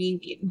Binome being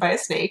eaten by a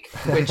snake,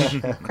 which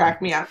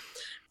cracked me up.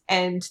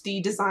 And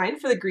the design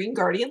for the Green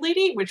Guardian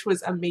lady, which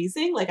was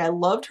amazing. I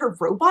loved her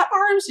robot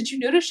arms. Did you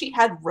notice she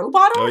had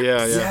robot arms? Oh,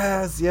 yeah.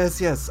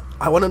 Yes.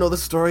 I want to know the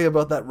story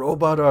about that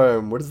robot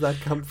arm. Where does that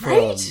come from?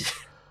 Right?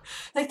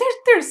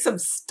 There's some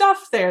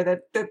stuff there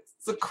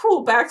that's a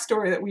cool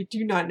backstory that we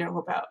do not know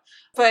about.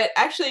 But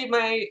actually,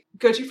 my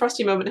go-to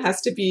Frosty moment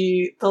has to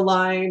be the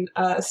line,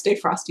 "Stay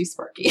Frosty,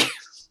 Sparky."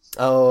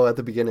 Oh, at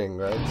the beginning,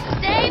 right?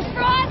 Stay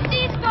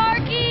frosty,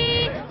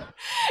 Sparky!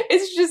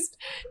 It's just...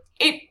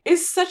 It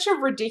is such a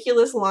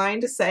ridiculous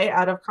line to say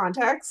out of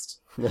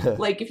context.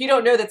 If you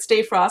don't know that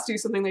Stay Frosty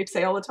is something they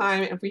say all the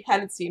time, and if we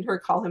hadn't seen her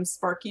call him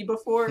Sparky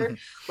before,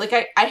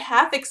 I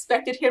half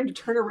expected him to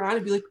turn around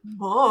and be like,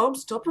 "Mom,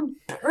 stop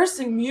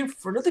embarrassing me in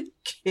front of the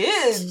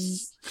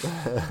kids."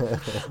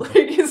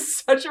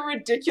 It's such a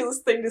ridiculous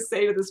thing to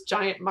say to this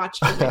giant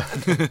macho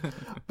man.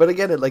 But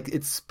again,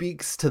 it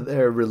speaks to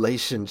their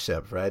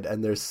relationship, right?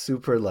 And they're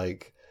super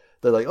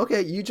they're like,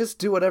 okay, you just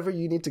do whatever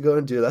you need to go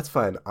and do. That's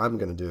fine. I'm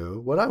going to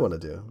do what I want to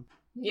do.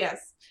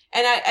 Yes.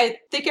 And I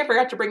think I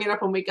forgot to bring it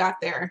up when we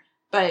got there.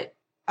 But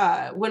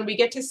when we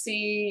get to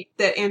see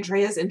that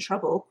Andrea's in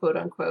trouble, quote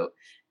unquote,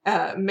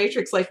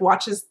 Matrix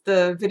watches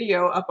the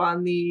video up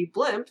on the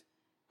blimp.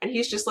 And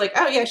he's just like,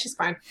 "Oh yeah, she's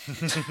fine."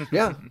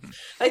 Yeah.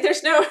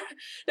 There's no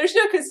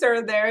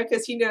concern there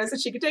because he knows that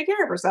she can take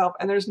care of herself.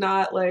 And there's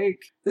not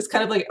this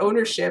kind of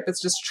ownership.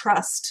 It's just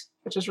trust,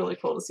 which is really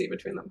cool to see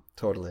between them.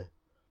 Totally.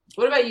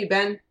 What about you,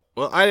 Ben?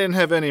 Well, I didn't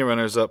have any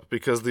runners-up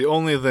because the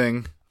only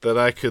thing that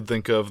I could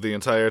think of the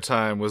entire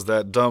time was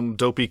that dumb,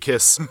 dopey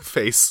kiss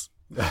face.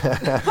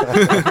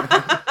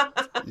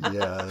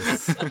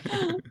 Yes.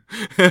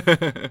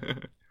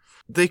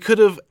 They could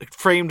have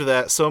framed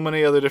that so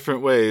many other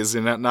different ways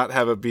and not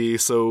have it be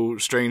so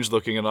strange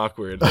looking and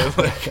awkward.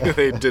 Like,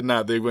 they did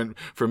not. They went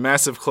for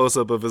massive close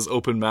up of his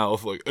open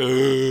mouth, like,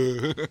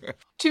 ugh.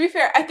 To be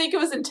fair, I think it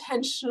was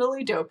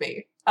intentionally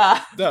dopey.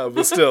 No,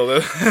 but still.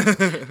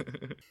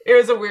 It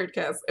was a weird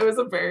kiss. It was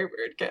a very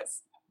weird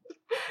kiss.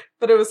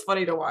 But it was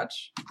funny to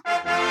watch.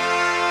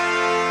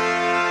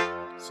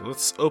 So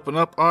let's open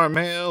up our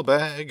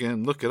mailbag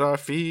and look at our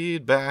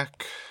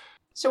feedback.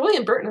 So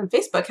William Burton on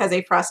Facebook has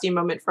a frosty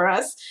moment for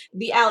us.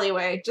 The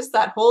alleyway, just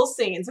that whole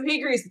scene. So he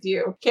agrees with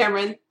you,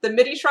 Cameron. The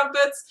MIDI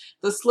trumpets,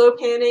 the slow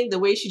panning, the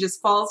way she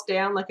just falls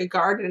down like a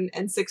guard in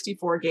an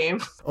N64 game.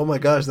 Oh my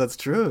gosh, that's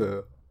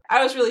true.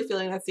 I was really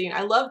feeling that scene.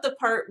 I love the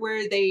part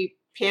where they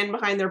pan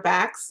behind their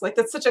backs. Like,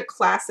 that's such a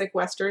classic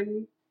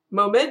Western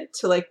moment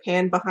to, like,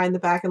 pan behind the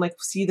back and, like,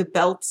 see the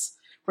belts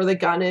where the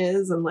gun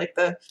is and, like,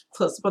 the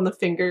close-up on the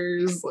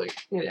fingers. Like,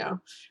 you know,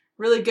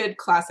 really good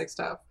classic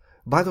stuff.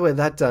 By the way,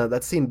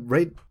 that scene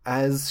right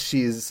as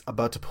she's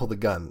about to pull the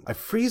gun, I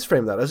freeze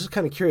framed that. I was just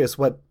kind of curious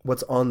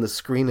what's on the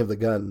screen of the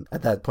gun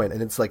at that point,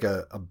 and it's like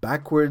a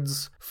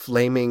backwards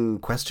flaming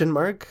question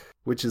mark,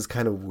 which is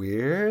kind of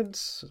weird.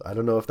 I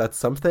don't know if that's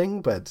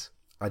something, but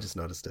I just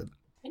noticed it.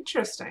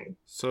 Interesting.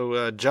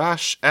 So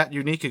Josh at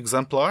Unique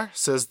Exemplar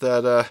says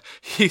that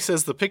he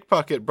says the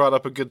pickpocket brought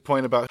up a good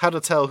point about how to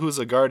tell who's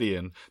a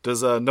guardian.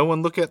 Does no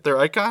one look at their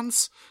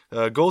icons?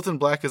 Gold and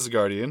black is a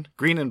guardian.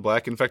 Green and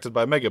black infected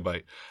by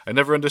Megabyte. I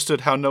never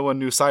understood how no one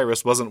knew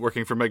Cyrus wasn't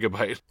working for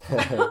Megabyte.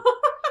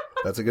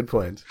 That's a good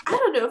point. I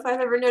don't know if I've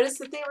ever noticed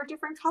that they were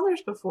different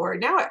colors before.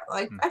 Now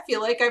I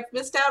feel like I've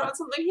missed out on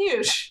something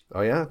huge.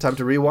 Oh yeah, time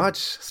to rewatch.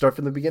 Start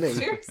from the beginning.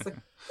 Seriously.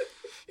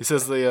 He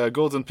says the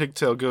golden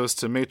pigtail goes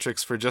to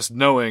Matrix for just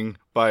knowing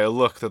by a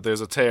look that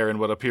there's a tear in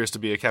what appears to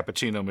be a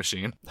cappuccino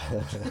machine.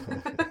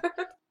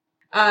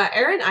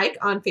 Aaron Ike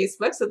on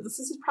Facebook said this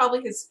is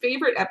probably his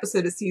favorite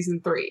episode of season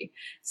 3.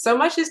 So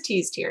much is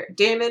teased here.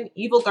 Damon,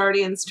 Evil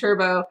Guardians,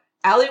 Turbo,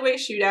 alleyway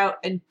shootout,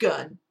 and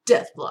gun,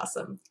 Death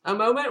Blossom. A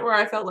moment where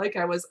I felt like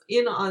I was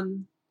in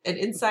on an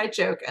inside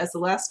joke, as The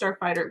Last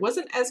Starfighter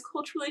wasn't as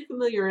culturally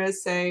familiar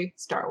as, say,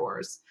 Star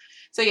Wars.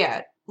 So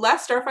yeah,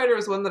 Last Starfighter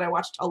was one that I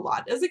watched a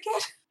lot as a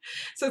kid.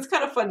 So it's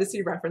kind of fun to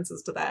see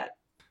references to that.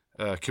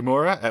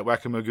 Kimura at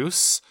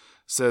Wackamogoose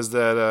says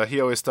that he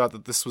always thought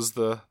that this was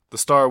the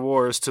Star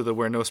Wars to the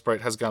Where No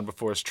Sprite Has Gone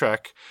Before's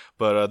Trek,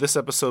 but this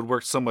episode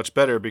worked so much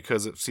better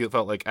because it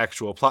felt like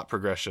actual plot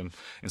progression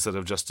instead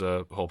of just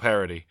a whole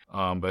parody.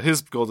 But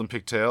his golden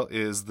pigtail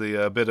is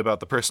the bit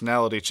about the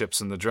personality chips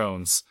in the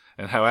drones,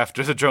 and how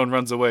after the drone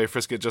runs away,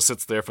 Frisket just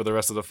sits there for the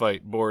rest of the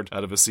fight, bored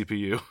out of his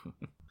CPU.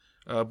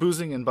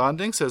 Boozing and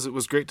Bonding says it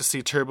was great to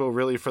see Turbo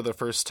really for the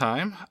first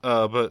time,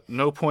 but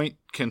no point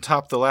can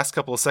top the last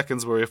couple of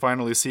seconds where we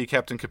finally see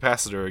Captain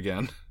Capacitor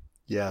again.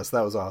 Yes,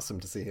 that was awesome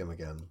to see him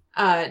again.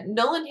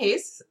 Nolan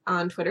Hayes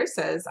on Twitter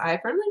says, I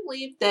firmly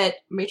believe that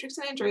Matrix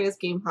and Andrea's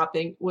game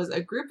hopping was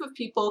a group of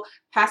people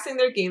passing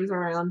their games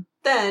around.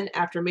 Then,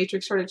 after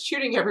Matrix started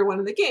shooting everyone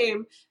in the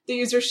game, the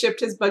user shipped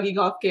his buggy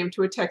golf game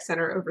to a tech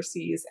center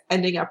overseas,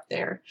 ending up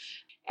there.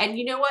 And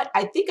you know what?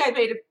 I think I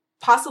may have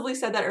possibly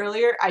said that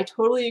earlier. I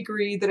totally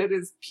agree that it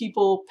is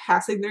people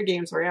passing their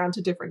games around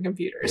to different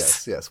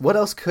computers. Yes. What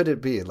else could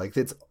it be? Like,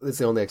 it's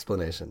the only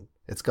explanation.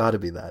 It's got to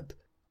be that.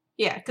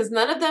 Yeah, because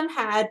none of them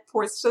had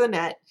ports to the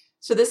net.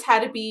 So this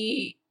had to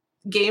be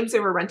games they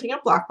were renting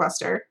at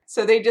Blockbuster.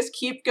 So they just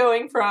keep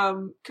going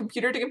from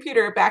computer to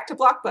computer, back to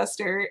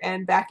Blockbuster,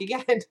 and back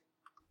again.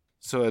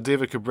 So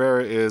David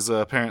Cabrera is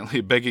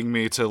apparently begging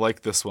me to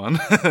like this one.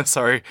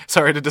 Sorry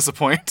to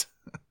disappoint.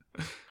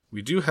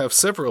 We do have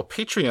several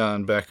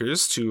Patreon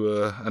backers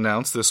to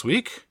announce this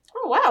week.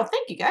 Oh, wow.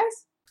 Thank you,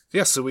 guys.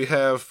 Yeah, so we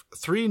have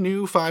 3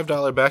 new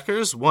 $5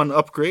 backers, 1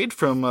 upgrade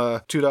from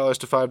 $2 to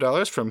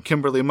 $5 from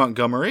Kimberly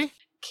Montgomery.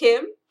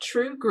 Kim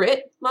True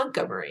Grit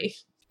Montgomery.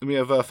 Then we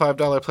have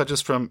 $5 pledges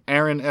from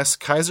Aaron S.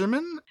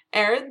 Kaiserman.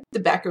 Aaron,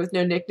 the backer with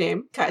no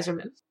nickname,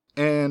 Kaiserman.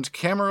 And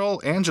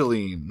Cameral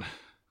Angeline.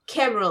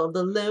 Cameral,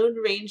 the Lone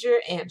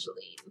Ranger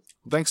Angeline.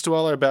 Thanks to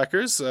all our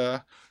backers.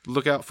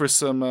 Look out for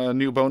some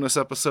new bonus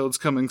episodes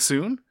coming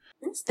soon.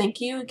 Yes,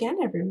 thank you again,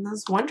 everyone. That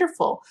was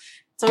wonderful.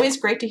 It's always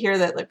great to hear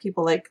that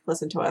people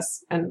listen to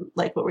us and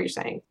like what we're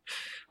saying.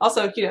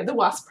 Also, the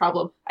WASP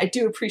problem. I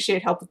do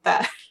appreciate help with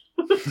that.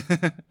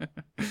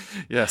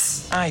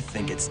 Yes. I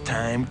think it's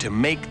time to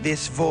make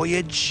this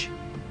voyage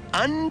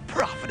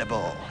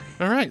unprofitable.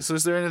 All right, so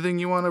is there anything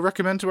you want to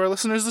recommend to our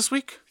listeners this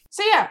week?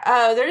 So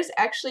yeah, there's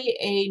actually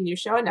a new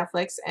show on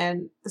Netflix,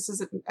 and this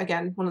is,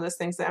 again, one of those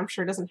things that I'm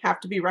sure doesn't have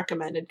to be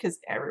recommended because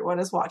everyone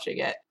is watching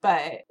it.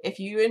 But if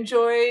you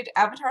enjoyed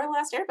Avatar: The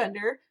Last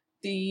Airbender,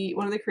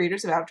 one of the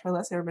creators of Avatar: The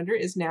Last Airbender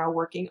is now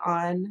working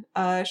on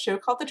a show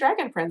called The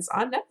Dragon Prince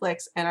on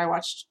Netflix, and I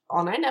watched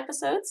all 9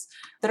 episodes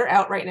that are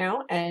out right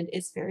now, and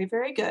it's very,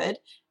 very good.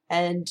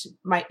 And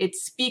it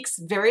speaks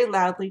very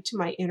loudly to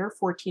my inner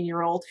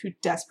 14-year-old who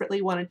desperately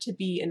wanted to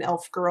be an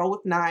elf girl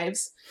with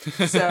knives.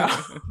 So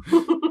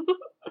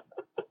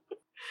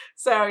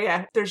So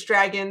yeah, there's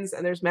dragons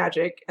and there's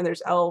magic and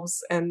there's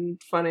elves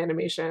and fun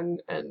animation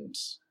and,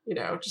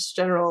 just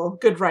general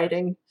good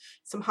writing.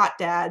 Some hot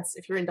dads.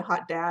 If you're into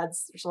hot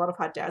dads, there's a lot of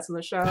hot dads on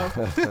the show.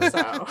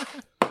 So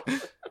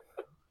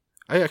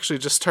I actually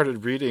just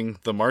started reading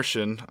The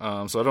Martian,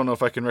 so I don't know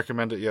if I can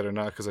recommend it yet or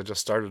not because I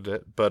just started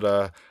it. But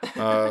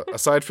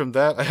aside from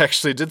that, I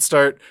actually did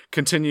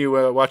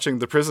continue watching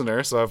The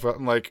Prisoner, so I've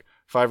gotten like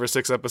 5 or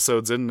 6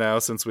 episodes in now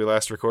since we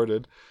last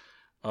recorded.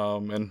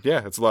 And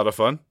yeah, it's a lot of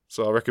fun,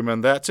 so I'll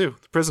recommend that too,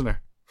 The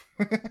Prisoner.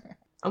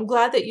 I'm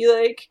glad that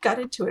you got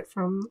into it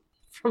from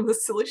the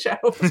silly show.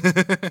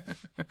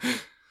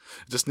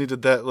 Just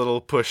needed that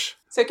little push.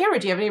 So Cameron,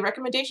 do you have any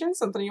recommendations?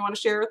 Something you want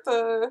to share with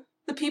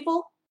the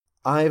people?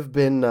 I've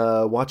been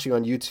watching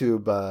on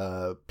YouTube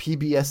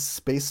PBS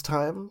Space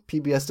Time.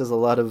 PBS does a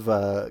lot of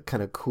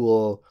kind of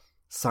cool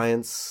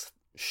science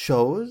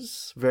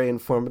shows, very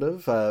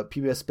informative.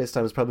 PBS Space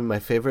Time is probably my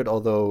favorite,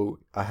 although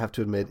I have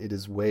to admit it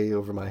is way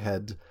over my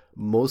head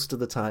most of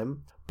the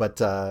time.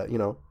 But,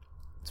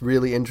 it's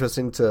really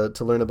interesting to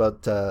learn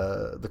about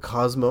the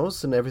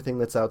cosmos and everything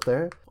that's out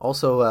there.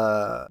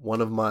 Also, one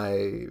of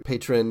my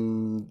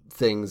patron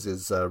things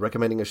is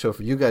recommending a show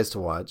for you guys to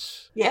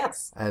watch.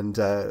 Yes. And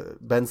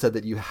Ben said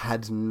that you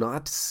had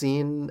not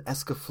seen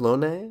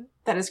Escaflowne.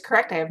 That is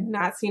correct. I have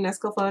not seen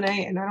Escaflowne,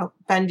 and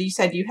Ben, you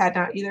said you had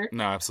not either?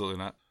 No, absolutely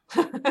not.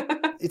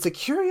 It's a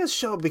curious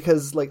show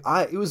because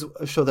it was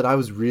a show that I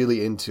was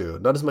really into.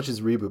 Not as much as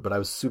Reboot, but I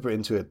was super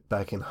into it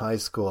back in high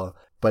school.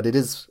 But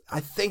I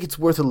think it's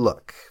worth a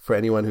look for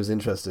anyone who's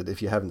interested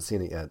if you haven't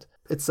seen it yet.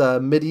 It's a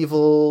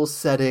medieval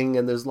setting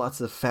and there's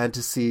lots of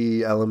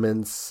fantasy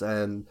elements,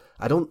 and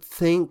I don't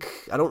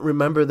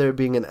remember there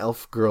being an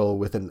elf girl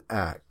with an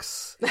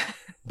axe.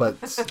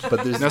 But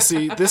there's... Now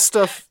see, this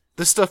stuff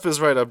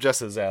is right up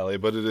Jess's alley,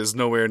 but it is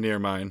nowhere near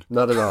mine.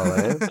 Not at all,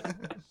 eh?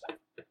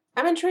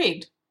 I'm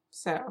intrigued.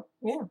 So,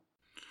 yeah.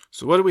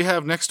 So what do we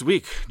have next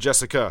week,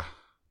 Jessica?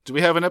 Do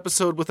we have an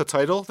episode with a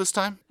title this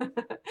time?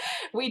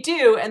 We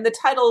do, and the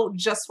title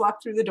just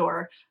walked through the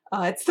door.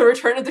 It's The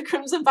Return of the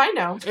Crimson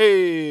Bino.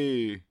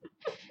 Hey!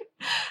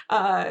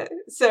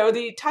 So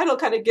the title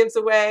kind of gives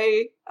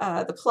away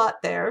the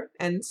plot there,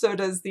 and so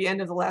does the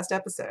end of the last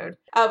episode.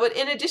 But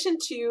in addition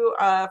to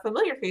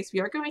familiar face, we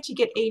are going to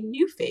get a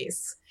new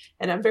face,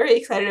 and I'm very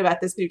excited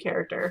about this new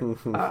character.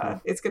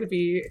 It's going to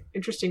be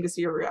interesting to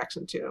see your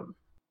reaction to him.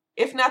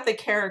 If not the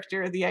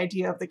character, the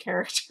idea of the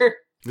character.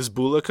 Does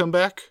Bula come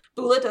back?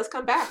 Bula does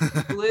come back.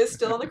 Bula is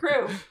still in the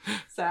crew.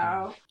 So.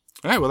 All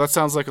right, well, that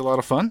sounds like a lot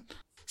of fun.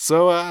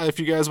 So if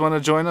you guys want to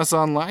join us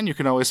online, you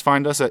can always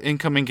find us at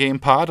Incoming Game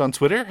Pod on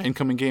Twitter,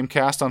 Incoming Game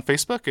Cast on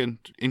Facebook, and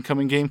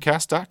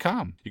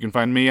IncomingGameCast.com. You can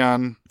find me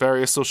on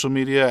various social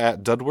media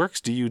at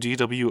Dudworks,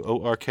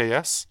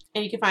 DUDWORKS.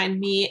 And you can find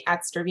me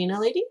at Stirvino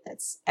Lady.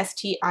 That's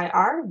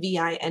STIRVINO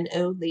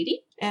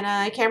Lady.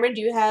 And Cameron,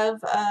 do you have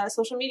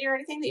social media or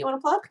anything that you want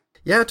to plug?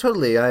 Yeah,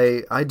 totally.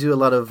 I do a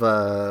lot of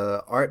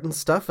art and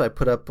stuff. I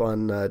put up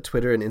on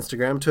Twitter and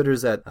Instagram.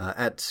 Twitter's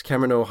at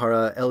Cameron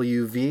O'Hara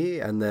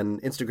LUV, and then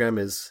Instagram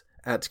is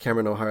at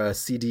Cameron O'Hara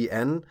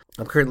CDN.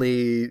 I'm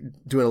currently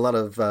doing a lot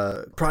of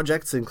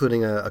projects,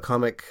 including a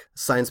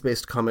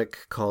science-based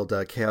comic called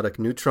Chaotic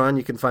Neutron.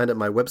 You can find it at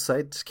my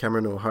website,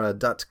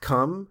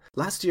 CameronO'Hara.com.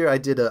 Last year I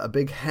did a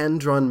big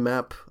hand-drawn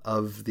map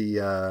of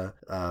the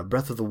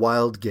Breath of the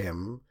Wild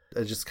game.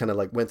 I just kind of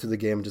went through the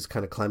game, just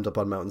kind of climbed up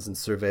on mountains and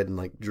surveyed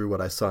and drew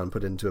what I saw and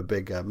put it into a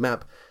big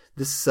map.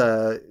 This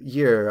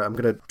year, I'm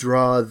going to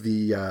draw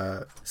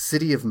the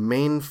city of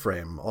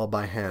Mainframe all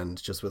by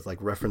hand, just with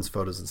reference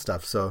photos and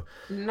stuff. So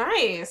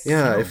nice.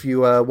 Yeah, if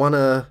you want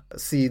to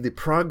see the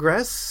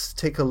progress,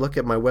 take a look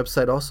at my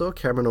website also,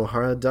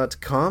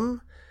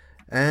 CameronO'Hara.com.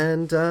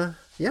 And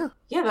yeah.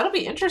 Yeah, that'll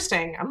be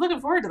interesting. I'm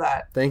looking forward to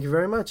that. Thank you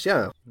very much.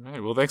 Yeah. All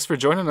right. Well, thanks for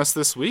joining us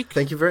this week.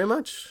 Thank you very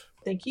much.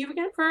 Thank you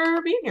again for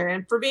being here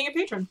and for being a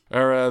patron.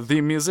 Our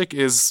theme music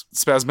is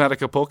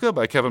Spasmatica Polka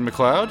by Kevin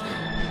MacLeod. Wait,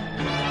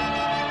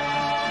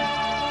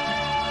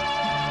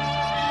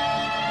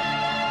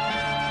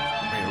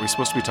 are we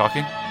supposed to be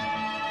talking?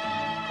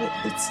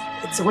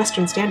 It's a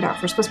Western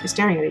standoff. We're supposed to be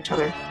staring at each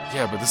other.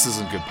 Yeah, but this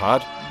isn't good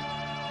pod.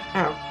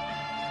 Oh.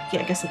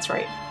 Yeah, I guess that's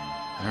right.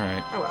 All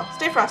right. Oh well.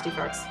 Stay frosty,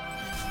 folks.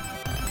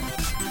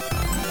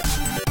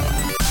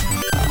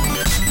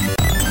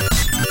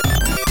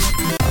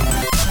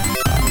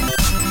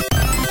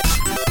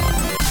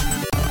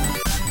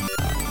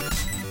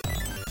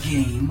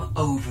 Game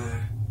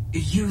over.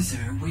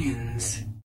 User wins.